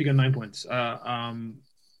we need to get 9 points.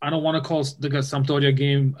 I don't want to call the Sampdoria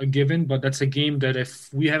game a given, but that's a game that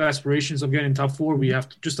if we have aspirations of getting top 4, we have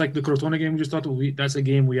to, just like the Crotone game we just talked about, that's a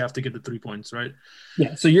game we have to get the 3 points, right?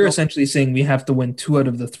 Yeah, so you're essentially saying we have to win 2 out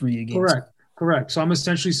of the 3 games. Correct. So I'm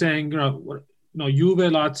essentially saying, Juve,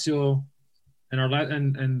 Lazio,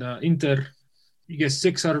 and Inter, you get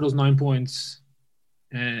 6 out of those 9 points.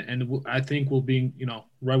 And I think we'll be,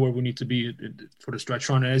 right where we need to be for the stretch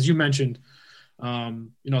run. And as you mentioned,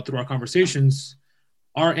 through our conversations,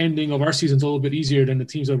 our ending of our season is a little bit easier than the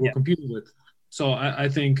teams that we're competing with. So I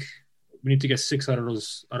think we need to get 6 out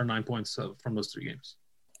of 9 points from those 3 games.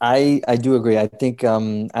 I do agree. I think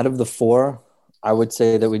out of the 4, I would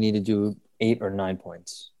say that we need to do 8 or 9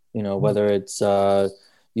 points. Whether it's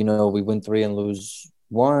we win 3 and lose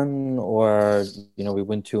 1, or we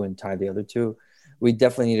win 2 and tie the other 2. We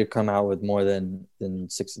definitely need to come out with more than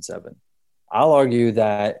 6 and 7. I'll argue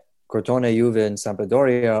that Crotone, Juve, and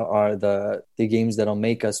Sampdoria are the games that'll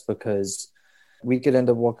make us, because we could end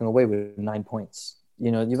up walking away with 9 points.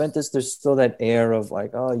 Juventus, there's still that air of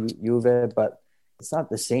Juve, but it's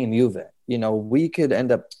not the same Juve. We could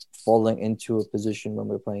end up falling into a position when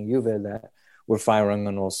we're playing Juve that we're firing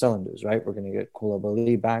on all cylinders, right? We're going to get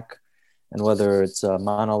Koulibaly back. And whether it's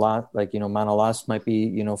Manolas might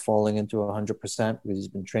be, falling into 100% because he's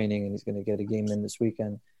been training and he's going to get a game in this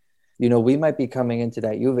weekend. We might be coming into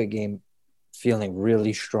that Juve game feeling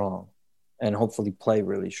really strong and hopefully play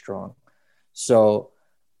really strong. So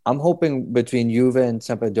I'm hoping between Juve and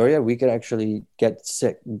Sampdoria, we could actually get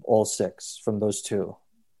all 6 from those 2.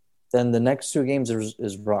 Then the next 2 games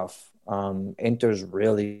is rough. Inter's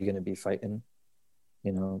really going to be fighting.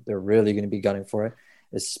 They're really going to be gunning for it.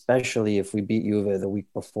 Especially if we beat Juve the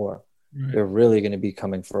week before. Right. They're really going to be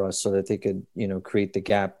coming for us so that they could, create the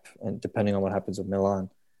gap, and depending on what happens with Milan.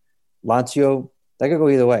 Lazio, that could go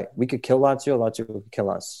either way. We could kill Lazio could kill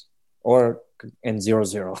us. Or in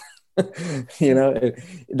 0-0.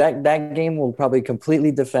 That game will probably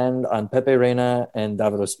completely defend on Pepe Reina and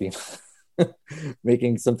David Ospina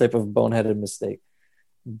making some type of boneheaded mistake.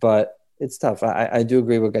 But it's tough. I do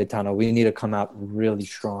agree with Gaetano. We need to come out really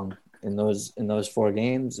strong in those 4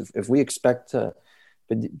 games. If we expect to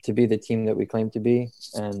be the team that we claim to be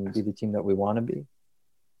and be the team that we want to be,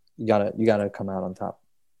 you gotta come out on top.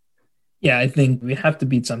 Yeah, I think we have to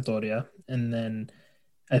beat Sampdoria, and then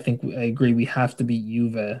I agree we have to beat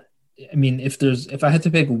Juve I mean, if I had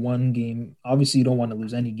to pick one game, obviously you don't want to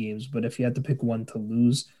lose any games, but if you had to pick one to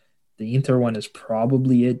lose, the Inter one is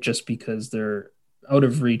probably it, just because they're out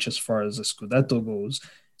of reach as far as the Scudetto goes.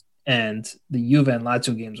 And the Juve and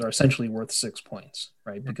Lazio games are essentially worth 6 points,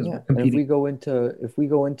 right? Because we're competing. If we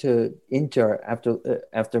go into Inter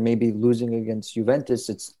after maybe losing against Juventus,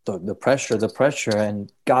 it's the pressure,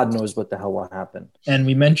 and God knows what the hell will happen. And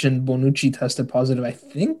we mentioned Bonucci tested positive. I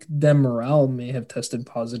think Demiral may have tested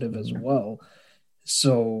positive as well.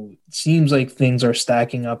 So it seems like things are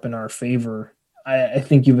stacking up in our favor. I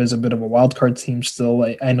think Juve is a bit of a wild card team still.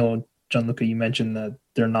 I know, Gianluca, you mentioned that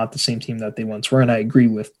they're not the same team that they once were, and I agree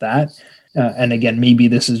with that. And again, maybe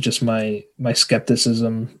this is just my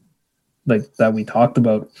skepticism, like that we talked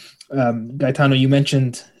about. Gaetano, you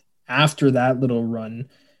mentioned after that little run,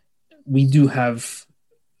 we do have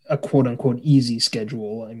a quote-unquote easy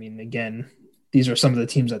schedule. I mean, again, these are some of the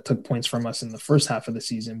teams that took points from us in the first half of the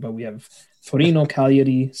season, but we have Torino,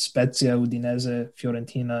 Cagliari, Spezia, Udinese,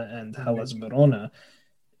 Fiorentina, and Hellas Verona.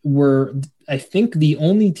 We're, I think, the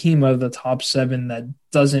only team out of the top 7 that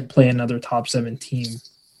doesn't play another top 7 team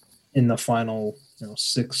in the final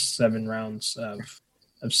 6-7 rounds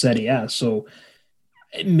of Serie A. So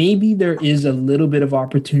maybe there is a little bit of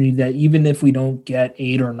opportunity that even if we don't get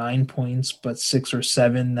 8 or 9 points, but 6 or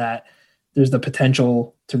 7, that there's the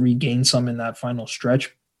potential to regain some in that final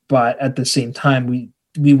stretch. But at the same time,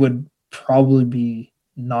 we would probably be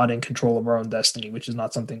not in control of our own destiny, which is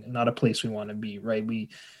not a place we want to be, right? We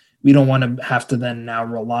don't want to have to then now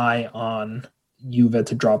rely on Juve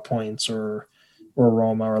to drop points or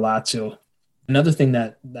Roma or Lazio. Another thing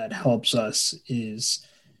that helps us is,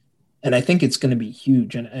 and I think it's going to be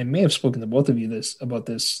huge, and I may have spoken to both of you about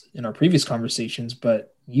this in our previous conversations,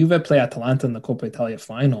 but Juve play Atalanta in the Coppa Italia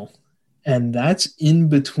final, and that's in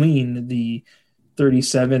between the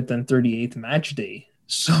 37th and 38th match day.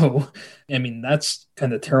 So, I mean, that's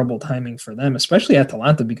kind of terrible timing for them, especially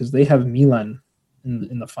Atalanta, because they have Milan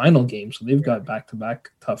in the final game. So they've got back-to-back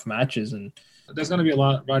tough matches. And there's going to be a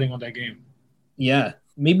lot riding on that game. Yeah.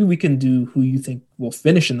 Maybe we can do who you think will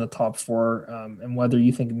finish in the top 4 and whether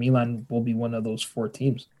you think Milan will be one of those 4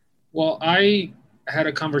 teams. Well, I had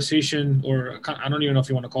a conversation, or I don't even know if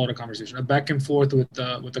you want to call it a conversation, a back and forth with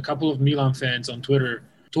a couple of Milan fans on Twitter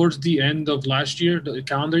towards the end of last year, the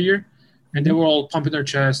calendar year. And they were all pumping their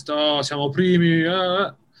chest. Oh, siamo primi.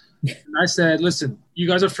 And I said, listen, you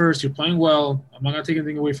guys are first. You're playing well. I'm not going to take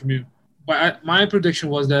anything away from you. But my prediction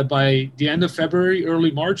was that by the end of February,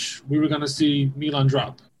 early March, we were going to see Milan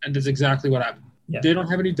drop. And that's exactly what happened. Yeah. They don't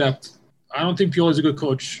have any depth. I don't think Pioli is a good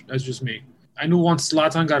coach. That's just me. I knew once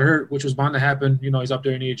Zlatan got hurt, which was bound to happen, he's up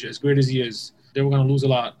there in age, as great as he is, they were going to lose a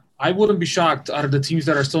lot. I wouldn't be shocked out of the teams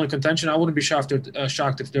that are still in contention. I wouldn't be shocked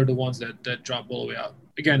if they're the ones that drop all the way out.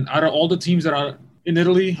 Again, out of all the teams that are in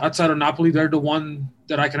Italy, outside of Napoli, they're the one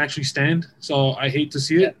that I can actually stand. So I hate to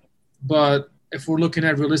see it. But if we're looking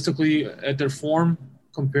at realistically at their form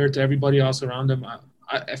compared to everybody else around them,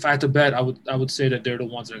 if I had to bet, I would say that they're the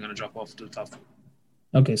ones that are going to drop off to the top 4.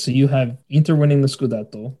 Okay, so you have Inter winning the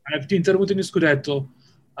Scudetto. I have Inter winning the Scudetto.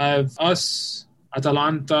 I have us,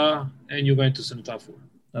 Atalanta, and Juventus in the top 4.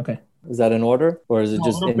 Okay. Is that in order? Or is it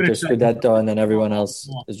just Inter Scudetto and then everyone else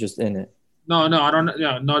is just in it? No, I don't.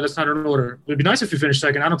 Yeah, no, that's not in order. It'd be nice if we finish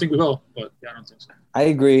second. I don't think we will, but yeah, I don't think so. I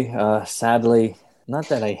agree. Sadly, not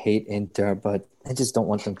that I hate Inter, but I just don't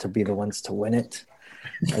want them to be the ones to win it.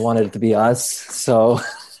 I wanted it to be us. So,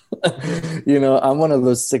 I'm one of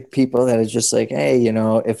those sick people that is just like, hey,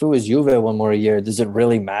 if it was Juve one more year, does it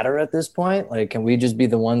really matter at this point? Like, can we just be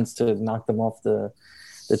the ones to knock them off the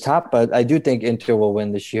top? But I do think Inter will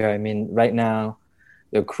win this year. I mean, right now,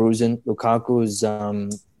 they're cruising. Lukaku's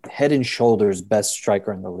head and shoulders best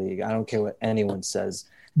striker in the league. I don't care what anyone says.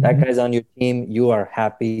 That guy's on your team. You are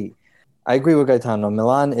happy. I agree with Gaetano.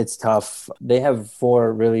 Milan, it's tough. They have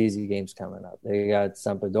 4 really easy games coming up. They got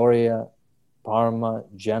Sampdoria, Parma,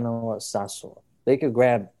 Genoa, Sassuolo. They could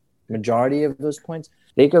grab majority of those points.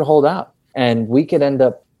 They could hold out. And we could end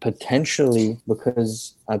up potentially,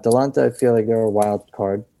 because Atalanta, I feel like they're a wild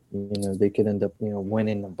card. They could end up,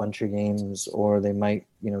 winning a bunch of games, or they might,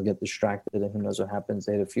 get distracted, and who knows what happens.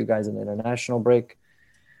 They had a few guys in the international break.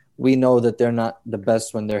 We know that they're not the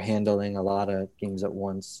best when they're handling a lot of games at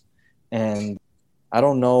once. And I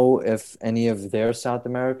don't know if any of their South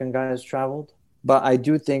American guys traveled, but I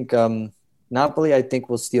do think Napoli, I think,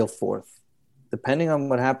 will steal 4th. Depending on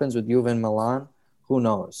what happens with Juve and Milan, who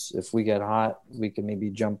knows? If we get hot, we can maybe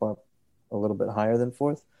jump up a little bit higher than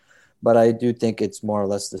 4th. But I do think it's more or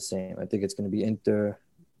less the same. I think it's going to be Inter,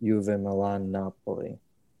 Juve, Milan, Napoli.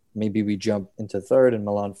 Maybe we jump into 3rd and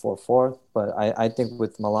Milan 4th. But I think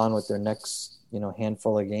with Milan, with their next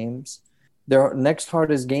handful of games. Their next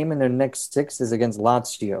hardest game in their next 6 is against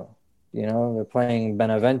Lazio. They're playing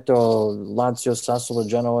Benevento, Lazio, Sassuolo,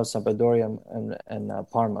 Genoa, Sampdoria, and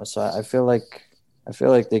Parma. So I feel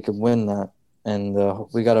like they could win that, and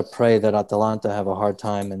we got to pray that Atalanta have a hard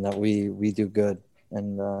time and that we do good,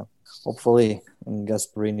 and hopefully,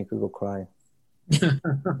 Gasparini could go cry.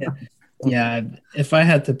 Yeah, if I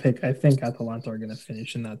had to pick, I think Atalanta are going to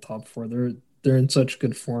finish in that top 4. They're in such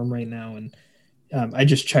good form right now, and I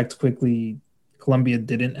just checked quickly. Colombia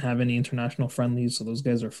didn't have any international friendlies, so those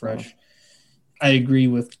guys are fresh. I agree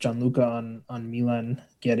with Gianluca on Milan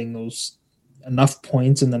getting those enough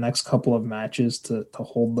points in the next couple of matches to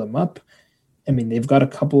hold them up. I mean, they've got a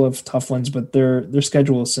couple of tough ones, but their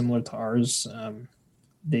schedule is similar to ours.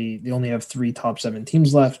 They only have 3 top 7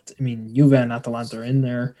 teams left. I mean, Juve and Atalanta are in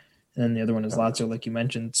there, and then the other one is Lazio, like you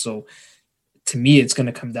mentioned. So to me, it's going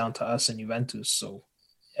to come down to us and Juventus. So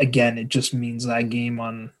again, it just means that game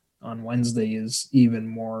on Wednesday is even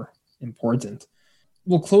more important.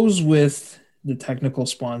 We'll close with the technical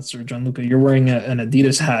sponsor. Gianluca, you're wearing an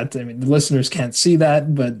Adidas hat. I mean, the listeners can't see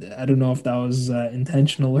that, but I don't know if that was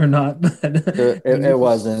intentional or not. But it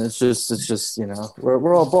wasn't. It's just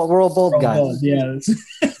we're all bald guys. Bald, yeah.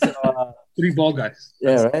 So, 3 bald guys.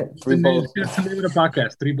 Yeah, right. 3 bald. That's the name of the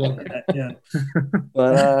podcast. 3 bald guys. Yeah.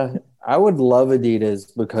 But I would love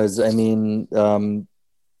Adidas because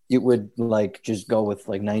it would just go with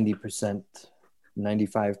 90%,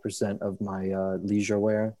 95% of my leisure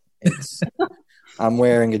wear. I'm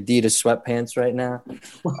wearing Adidas sweatpants right now.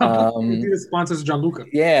 Adidas sponsors Gianluca.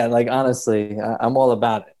 Yeah, honestly, I'm all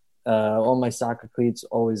about it. All my soccer cleats,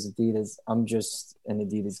 always Adidas. I'm just an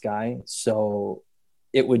Adidas guy. So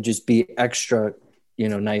it would just be extra,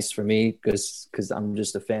 nice for me because I'm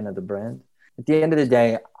just a fan of the brand. At the end of the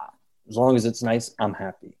day, as long as it's nice, I'm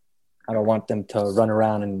happy. I don't want them to run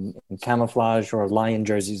around in camouflage or lion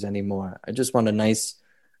jerseys anymore. I just want a nice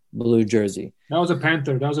blue jersey. That was a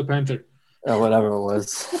panther. Whatever it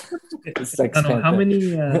was. How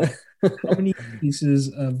many pieces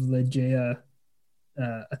of Legea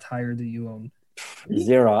attire do you own?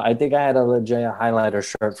 0. I think I had a Legea highlighter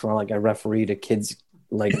shirt from a referee to kids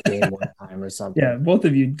game one time or something. Yeah, both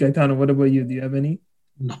of you. Gaetano, what about you? Do you have any?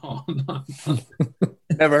 No.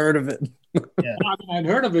 Never heard of it. Yeah, I'd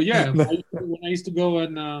heard of it. Yeah, when I used to go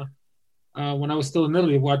and when I was still in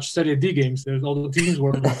Italy, watch Serie D games. There's all the teams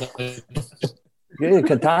were. Yeah,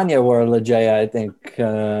 Catania wore Legea, I think,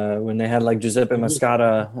 when they had Giuseppe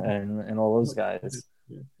Mascara and all those guys.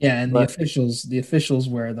 Yeah, and the officials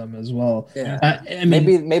wear them as well. Yeah, I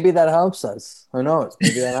mean, maybe that helps us. Who knows?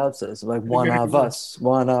 Maybe that helps us.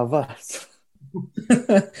 One of us.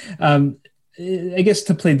 I guess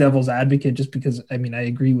to play devil's advocate, just because I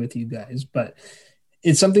agree with you guys, but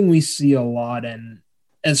it's something we see a lot. And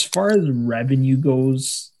as far as revenue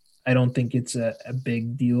goes, I don't think it's a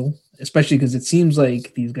big deal, especially because it seems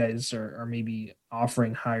like these guys are maybe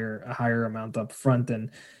offering a higher amount up front.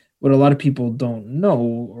 And what a lot of people don't know,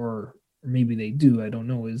 or maybe they do, I don't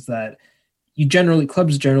know, is that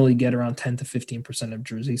clubs generally get around 10 to 15% of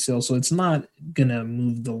jersey sales. So it's not going to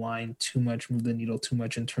move the needle too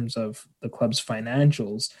much in terms of the club's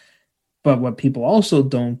financials. But what people also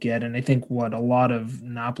don't get, and I think what a lot of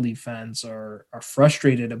Napoli fans are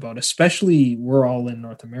frustrated about, especially we're all in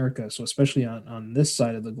North America, so especially on this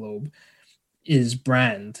side of the globe, is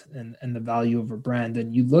brand and the value of a brand.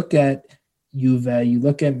 And you look at Juve, you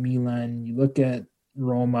look at Milan, you look at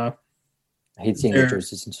Roma, I hate seeing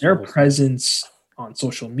jerseys. Their presence on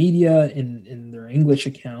social media, in their English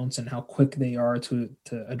accounts, and how quick they are to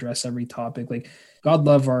address every topic. God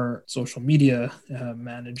love our social media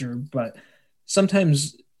manager, but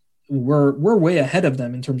sometimes we're way ahead of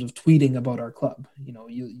them in terms of tweeting about our club.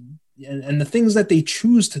 And the things that they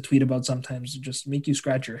choose to tweet about sometimes just make you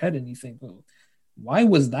scratch your head and you think, well, why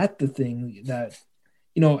was that the thing that?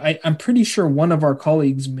 I'm pretty sure one of our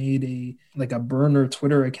colleagues made a burner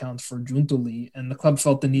Twitter account for Giuntoli, and the club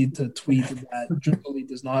felt the need to tweet that Giuntoli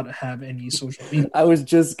does not have any social media. I was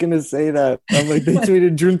just going to say that. I'm they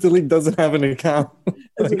tweeted Giuntoli doesn't have an account.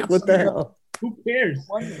 What the hell? Who cares?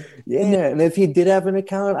 Yeah, and if he did have an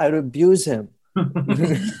account, I'd abuse him. But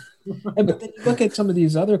then you look at some of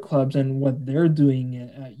these other clubs and what they're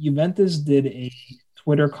doing. Juventus did a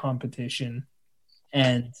Twitter competition,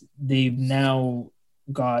 and they've now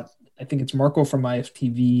got, I think it's Marco from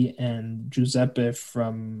IFTV and Giuseppe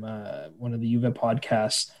from one of the Juve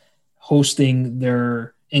podcasts hosting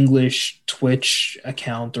their English Twitch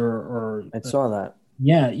account or I saw that.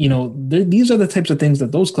 Yeah, these are the types of things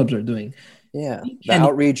that those clubs are doing. Yeah, the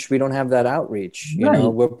outreach, we don't have that outreach.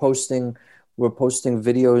 We're posting we're posting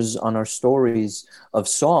videos on our stories of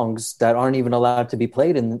songs that aren't even allowed to be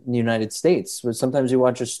played in the United States. But sometimes you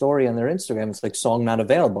watch a story on their Instagram, it's like song not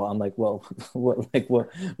available. I'm like, well,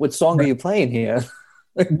 what song are you playing here?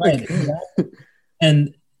 Right.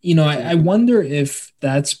 And, I wonder if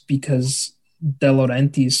that's because De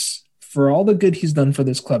Laurentiis, for all the good he's done for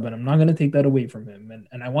this club, and I'm not going to take that away from him,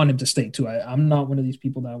 and I want him to stay too. I'm not one of these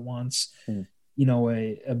people that wants,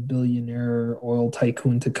 a billionaire oil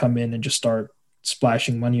tycoon to come in and just start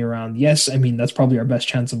splashing money around. Yes, I mean, that's probably our best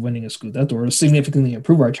chance of winning a Scudetto, or significantly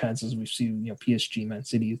improve our chances. We've seen, PSG, Man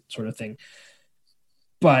City sort of thing.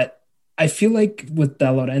 But I feel like with De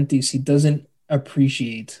Laurentiis, he doesn't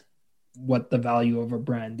appreciate what the value of a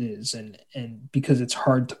brand is, and because it's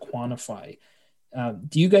hard to quantify.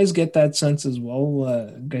 Do you guys get that sense as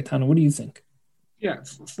well, Gaetano? What do you think? Yeah,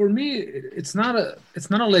 for me, it's not a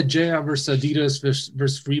Legea versus Adidas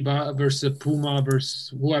versus Reebok versus Puma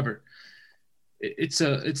versus whoever. It's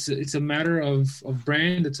a matter of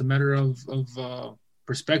brand. It's a matter of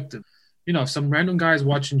perspective. If some random guy is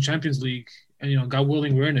watching Champions League and God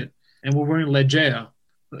willing we're in it and we're wearing Legea,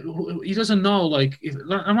 he doesn't know. Like,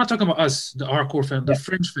 I'm not talking about us, the hardcore fan, the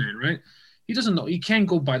fringe fan, right? He doesn't know. He can't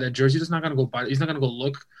go buy that jersey. He's not gonna go buy it. He's not gonna go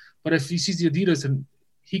look. But if he sees the Adidas, and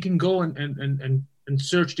he can go and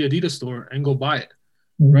search the Adidas store and go buy it,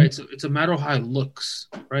 right? So it's a matter of how it looks,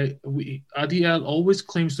 right? ADL always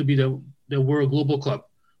claims to be that we're a global club.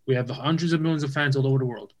 We have hundreds of millions of fans all over the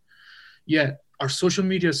world. Yet our social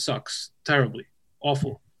media sucks terribly,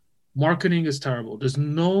 awful. Marketing is terrible. There's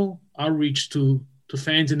no outreach to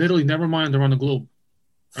fans in Italy. Never mind around the globe,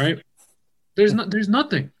 right? There's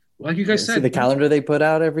nothing. Like you guys said, see the calendar they put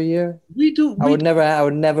out every year. I would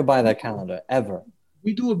never buy that calendar ever.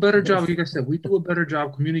 We do a better job, like I said. We do a better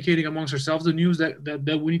job communicating amongst ourselves the news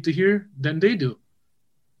that we need to hear than they do.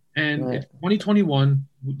 And in 2021,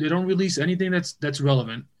 they don't release anything that's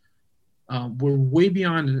relevant. We're way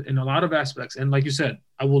beyond in a lot of aspects. And like you said,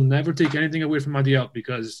 I will never take anything away from ADL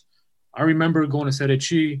because I remember going to Serie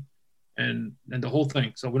C and the whole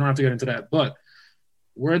thing. So we don't have to get into that. But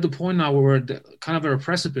we're at the point now where we're kind of at a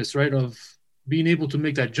precipice, right, of being able to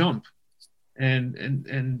make that jump.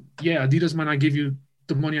 And yeah, Adidas might not give you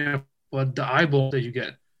the money, but the eyeball that you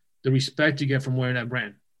get, the respect you get from wearing that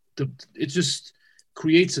brand, it just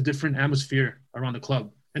creates a different atmosphere around the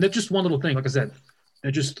club. And that's just one little thing, like I said,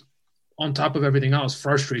 that just on top of everything else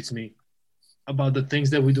frustrates me about the things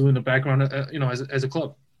that we do in the background, as a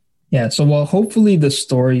club. Yeah, so hopefully the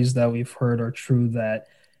stories that we've heard are true, that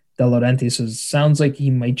De Laurentiis sounds like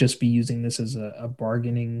he might just be using this as a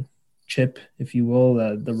bargaining chip, if you will.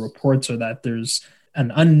 The reports are that there's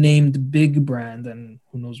an unnamed big brand, and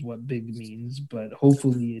who knows what big means, but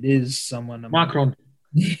hopefully it is someone. Macron.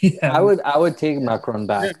 Yeah. I would take Macron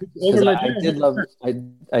back.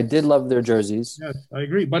 I did love their jerseys. Yes, I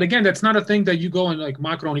agree. But again, that's not a thing that you go and like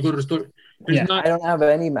Macron, you go to the store. I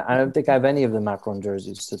don't think I have any of the Macron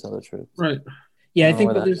jerseys, to tell the truth. Right. Yeah, I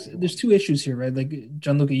think there's two issues here, right? Like,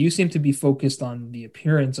 Gianluca, you seem to be focused on the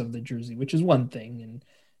appearance of the jersey, which is one thing. And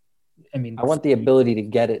I mean, I want the ability to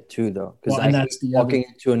get it too, though, because walking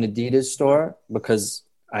into an Adidas store, because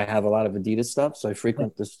I have a lot of Adidas stuff, so I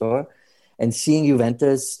frequent the store, and seeing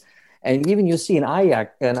Juventus, and even you'll see an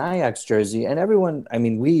Ajax jersey, and everyone, I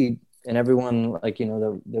mean, everyone like,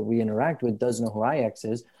 that we interact with does know who Ajax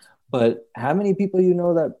is, but how many people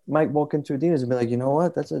that might walk into Adidas and be like, you know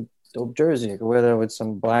what, that's a dope jersey. I could wear that with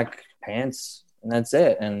some black pants, and that's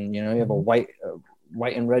it. And you have a white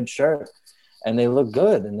and red shirt, and they look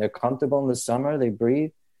good, and they're comfortable in the summer. They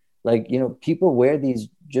breathe. Like, people wear these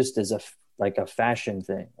just as a fashion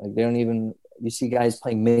thing. Like, they don't even. You see guys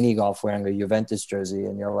playing mini golf wearing a Juventus jersey,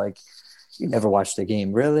 and you're like, you never watched the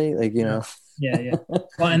game, really? Like, Yeah.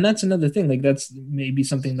 Well, and that's another thing. Like, that's maybe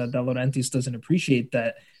something that De Laurentiis doesn't appreciate,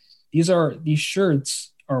 that these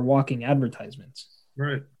shirts are walking advertisements.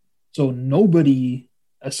 Right. So nobody,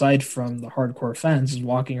 aside from the hardcore fans, is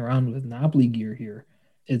walking around with Napoli gear here.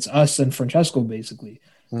 It's us and Francesco, basically.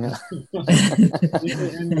 Yeah.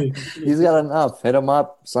 He's got enough. Hit him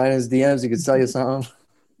up, slide his DMs. He could sell you something.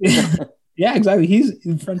 Yeah, exactly.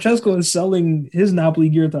 Francesco is selling his Napoli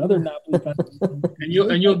gear to other Napoli fans.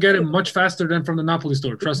 and you'll get it much faster than from the Napoli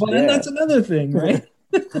store. Trust me. And that's another thing, right?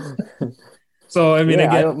 So, I mean,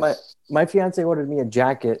 my fiance ordered me a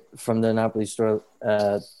jacket from the Napoli store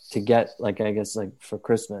to get, for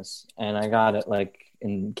Christmas, and I got it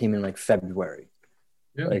came in February.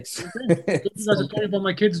 Yeah, you guys are talking about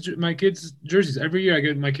my kids' jerseys. Every year I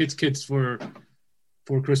get my kids kits for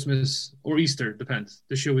Christmas or Easter, depends.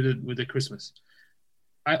 This year we did Christmas.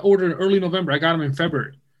 I ordered early November. I got them in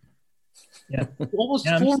February. Yeah, almost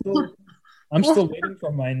 4 months. I'm still waiting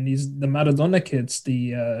for mine. The Maradona kits,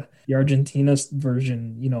 the Argentina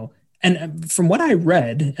version, and from what I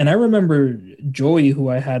read, and I remember Joey, who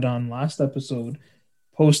I had on last episode,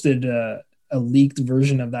 posted a leaked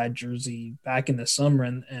version of that jersey back in the summer,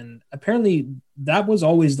 and apparently that was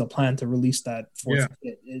always the plan to release that fourth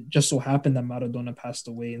kit. It just so happened that Maradona passed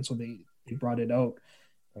away, and so they brought it out.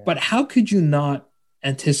 Yeah. But how could you not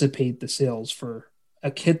anticipate the sales for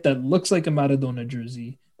a kit that looks like a Maradona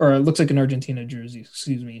jersey, or it looks like an Argentina jersey,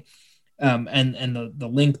 excuse me, and the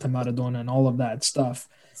link to Maradona and all of that stuff.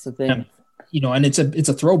 That's the thing. And it's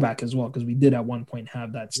a throwback as well, because we did at one point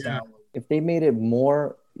have that style. If they made it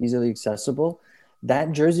more easily accessible,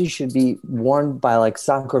 that jersey should be worn by like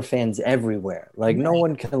soccer fans everywhere. Like no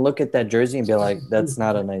one can look at that jersey and be like, that's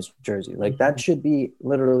not a nice jersey. Like that should be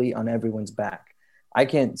literally on everyone's back. I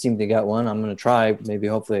can't seem to get one. I'm going to try. Maybe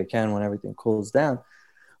hopefully I can when everything cools down.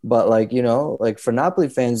 But like for Napoli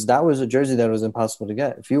fans, that was a jersey that was impossible to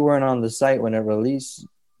get. If you weren't on the site when it released,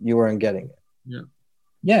 you weren't getting it. Yeah.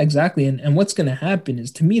 Yeah, exactly. And what's going to happen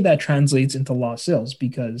is, to me, that translates into lost sales,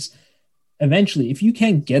 because eventually, if you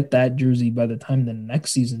can't get that jersey by the time the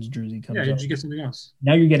next season's jersey comes out, you get something else.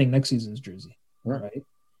 Now you're getting next season's jersey, right?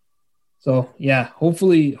 So yeah,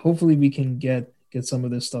 hopefully we can get some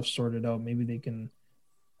of this stuff sorted out. Maybe they can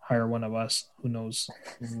hire one of us. Who knows?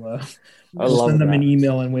 We'll send them an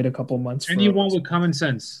email and wait a couple months. Anyone with common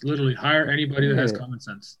sense, literally hire anybody that has common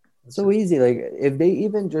sense. That's so easy. Like if they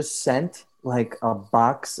even just sent like a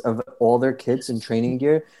box of all their kits and training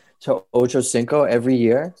gear to Ocho Cinco every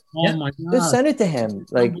year. Oh my God. Just send it to him.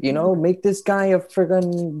 Like, make this guy a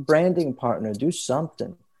friggin' branding partner. Do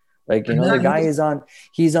something. Like, the guy he's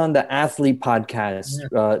on the Athlete podcast.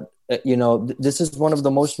 Yeah. This is one of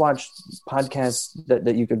the most watched podcasts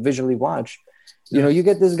that you could visually watch. You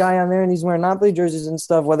get this guy on there and he's wearing Napoli jerseys and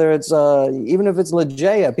stuff, whether it's even if it's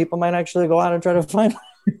Legea, people might actually go out and try to find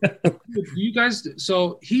you guys,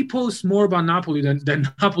 so he posts more about Napoli than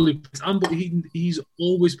Napoli. He's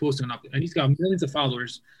always posting on Napoli, and he's got millions of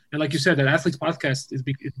followers. And like you said, that Athletes podcast is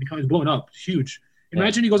blowing up, huge.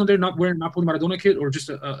 Imagine he goes on there not wearing Napoli Maradona kit or just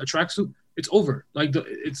a tracksuit. It's over. Like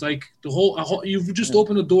it's like the whole you've just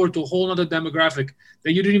opened the door to a whole other demographic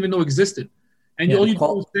that you didn't even know existed. And all you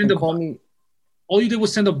did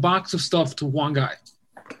was send a box of stuff to one guy.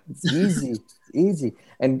 It's easy. Easy,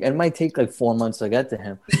 and it might take like 4 months to get to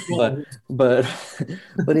him, but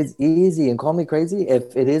it's easy. And call me crazy,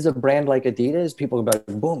 if it is a brand like Adidas, people are like,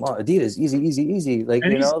 boom, Adidas, easy. Like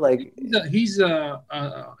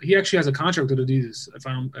he actually has a contract with Adidas, if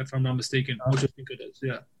I'm not mistaken, which I think it is.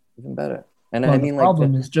 Yeah, even better. And I mean, the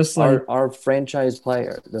problem is just like our franchise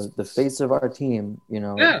player, the face of our team,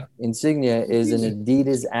 Insignia is an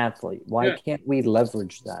Adidas athlete. Why can't we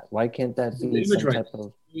leverage that? Why can't that be some type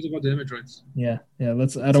of... It was about the image rights. Yeah. I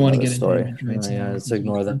don't want to get into image rights. Let's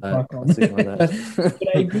ignore that. But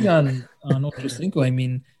I agree on Ocho Cinco. I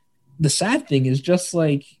mean, the sad thing is just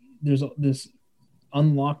like there's this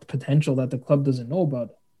unlocked potential that the club doesn't know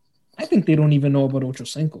about. I think they don't even know about Ocho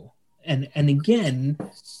Cinco. And again,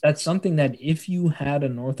 that's something that if you had a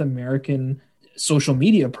North American social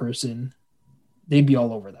media person, they'd be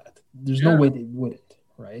all over that. There's no way they wouldn't,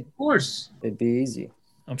 right? Of course. It'd be easy.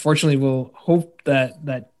 Unfortunately, we'll hope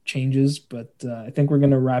that changes, but I think we're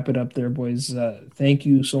going to wrap it up there, boys. Thank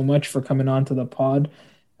you so much for coming on to the pod.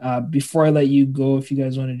 Before I let you go, if you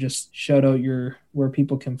guys want to just shout out where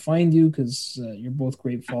people can find you, because you're both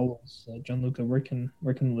great follows. Gianluca, where can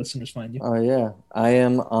the listeners find you? Oh, yeah. I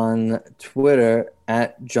am on Twitter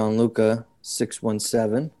at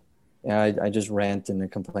Gianluca617. Yeah, I just rant and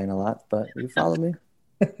complain a lot, but you follow me.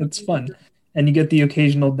 It's fun. And you get the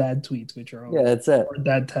occasional dad tweets, which are that's it. Or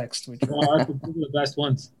dad text, which are the best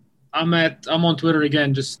ones. I'm on Twitter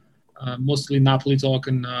again, just mostly Napoli talk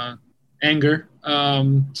and anger.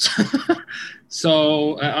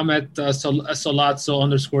 So I'm at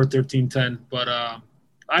Solazzo_1310. But I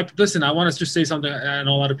want to just say something. I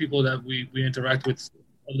know a lot of people that we interact with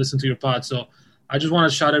listen to your pod. So I just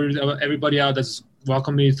want to shout everybody out that's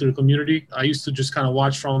welcomed me to the community. I used to just kind of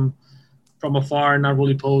watch from afar and not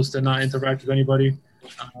really post and not interact with anybody.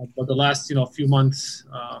 But the last, few months,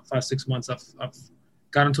 5-6 months, I've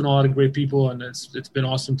gotten to know a lot of great people, and it's been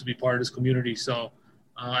awesome to be part of this community. So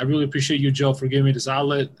I really appreciate you, Joe, for giving me this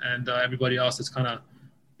outlet, and everybody else that's kind of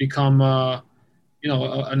become, a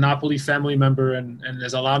Napoli family member, and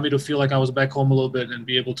has allowed me to feel like I was back home a little bit and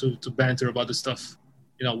be able to banter about this stuff,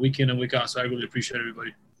 week in and week out. So I really appreciate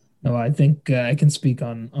everybody. No, I think I can speak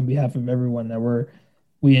on behalf of everyone that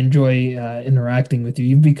we enjoy interacting with you.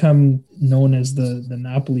 You've become known as the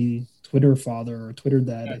Napoli Twitter father or Twitter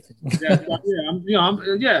dad. I think.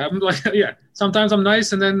 Sometimes I'm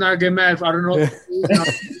nice, and then I get mad. I don't know.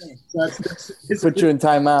 Put you in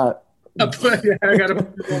timeout. I gotta put you in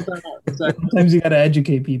timeout. Exactly. Sometimes you gotta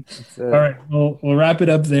educate people. All right, we'll wrap it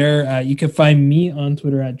up there. You can find me on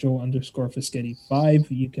Twitter at Joe_Fischetti5.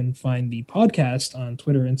 You can find the podcast on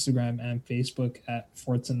Twitter, Instagram, and Facebook at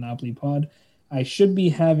Forza Napoli Pod. I should be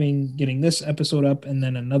getting this episode up and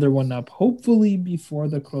then another one up, hopefully before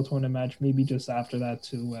the Crotone match, maybe just after that,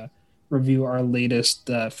 to review our latest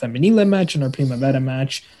Femminile match and our Primavera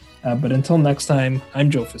match. But until next time, I'm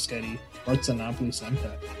Joe Fischetti. Forza Napoli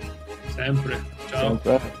sempre. Sempre. Ciao.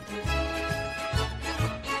 Sempre.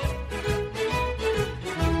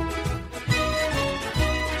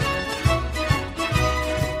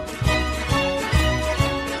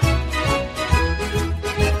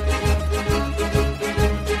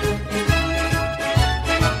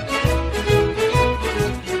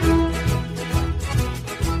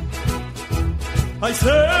 Ai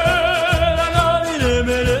sera navire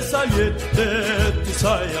me le sagliette tu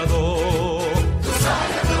sai adò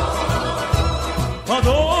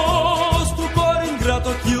stu cuore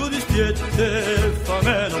ingrato chiudi spiette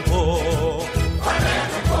famelo un po'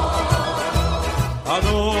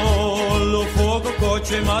 adò lo fuoco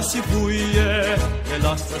coce ma si fuie e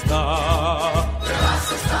lascia sta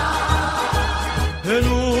e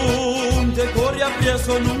non te corri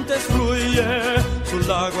appresso non te sfruie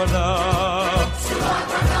sulla guarda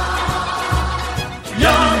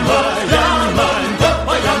Yamma, yamma, in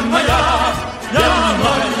coppa, yamma,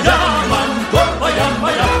 yamma, yamma, in coppa, yamma,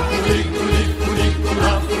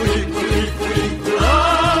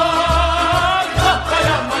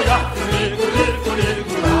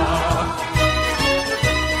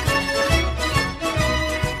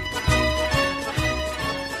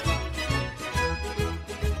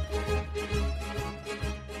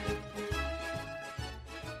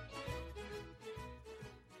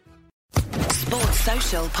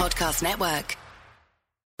 Social Podcast Network.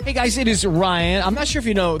 Hey guys, it is Ryan. I'm not sure if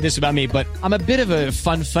you know this about me, but I'm a bit of a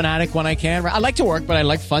fun fanatic when I can. I like to work, but I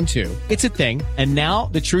like fun too. It's a thing. And now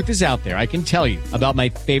the truth is out there. I can tell you about my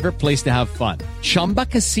favorite place to have fun. Chumba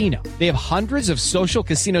Casino. They have hundreds of social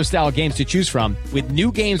casino style games to choose from with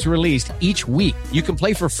new games released each week. You can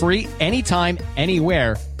play for free anytime,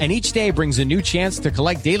 anywhere. And each day brings a new chance to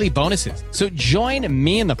collect daily bonuses. So join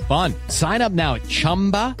me in the fun. Sign up now at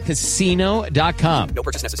ChumbaCasino.com. No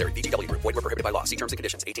purchase necessary. VGW. Void where prohibited by law. See terms and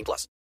conditions. 18+.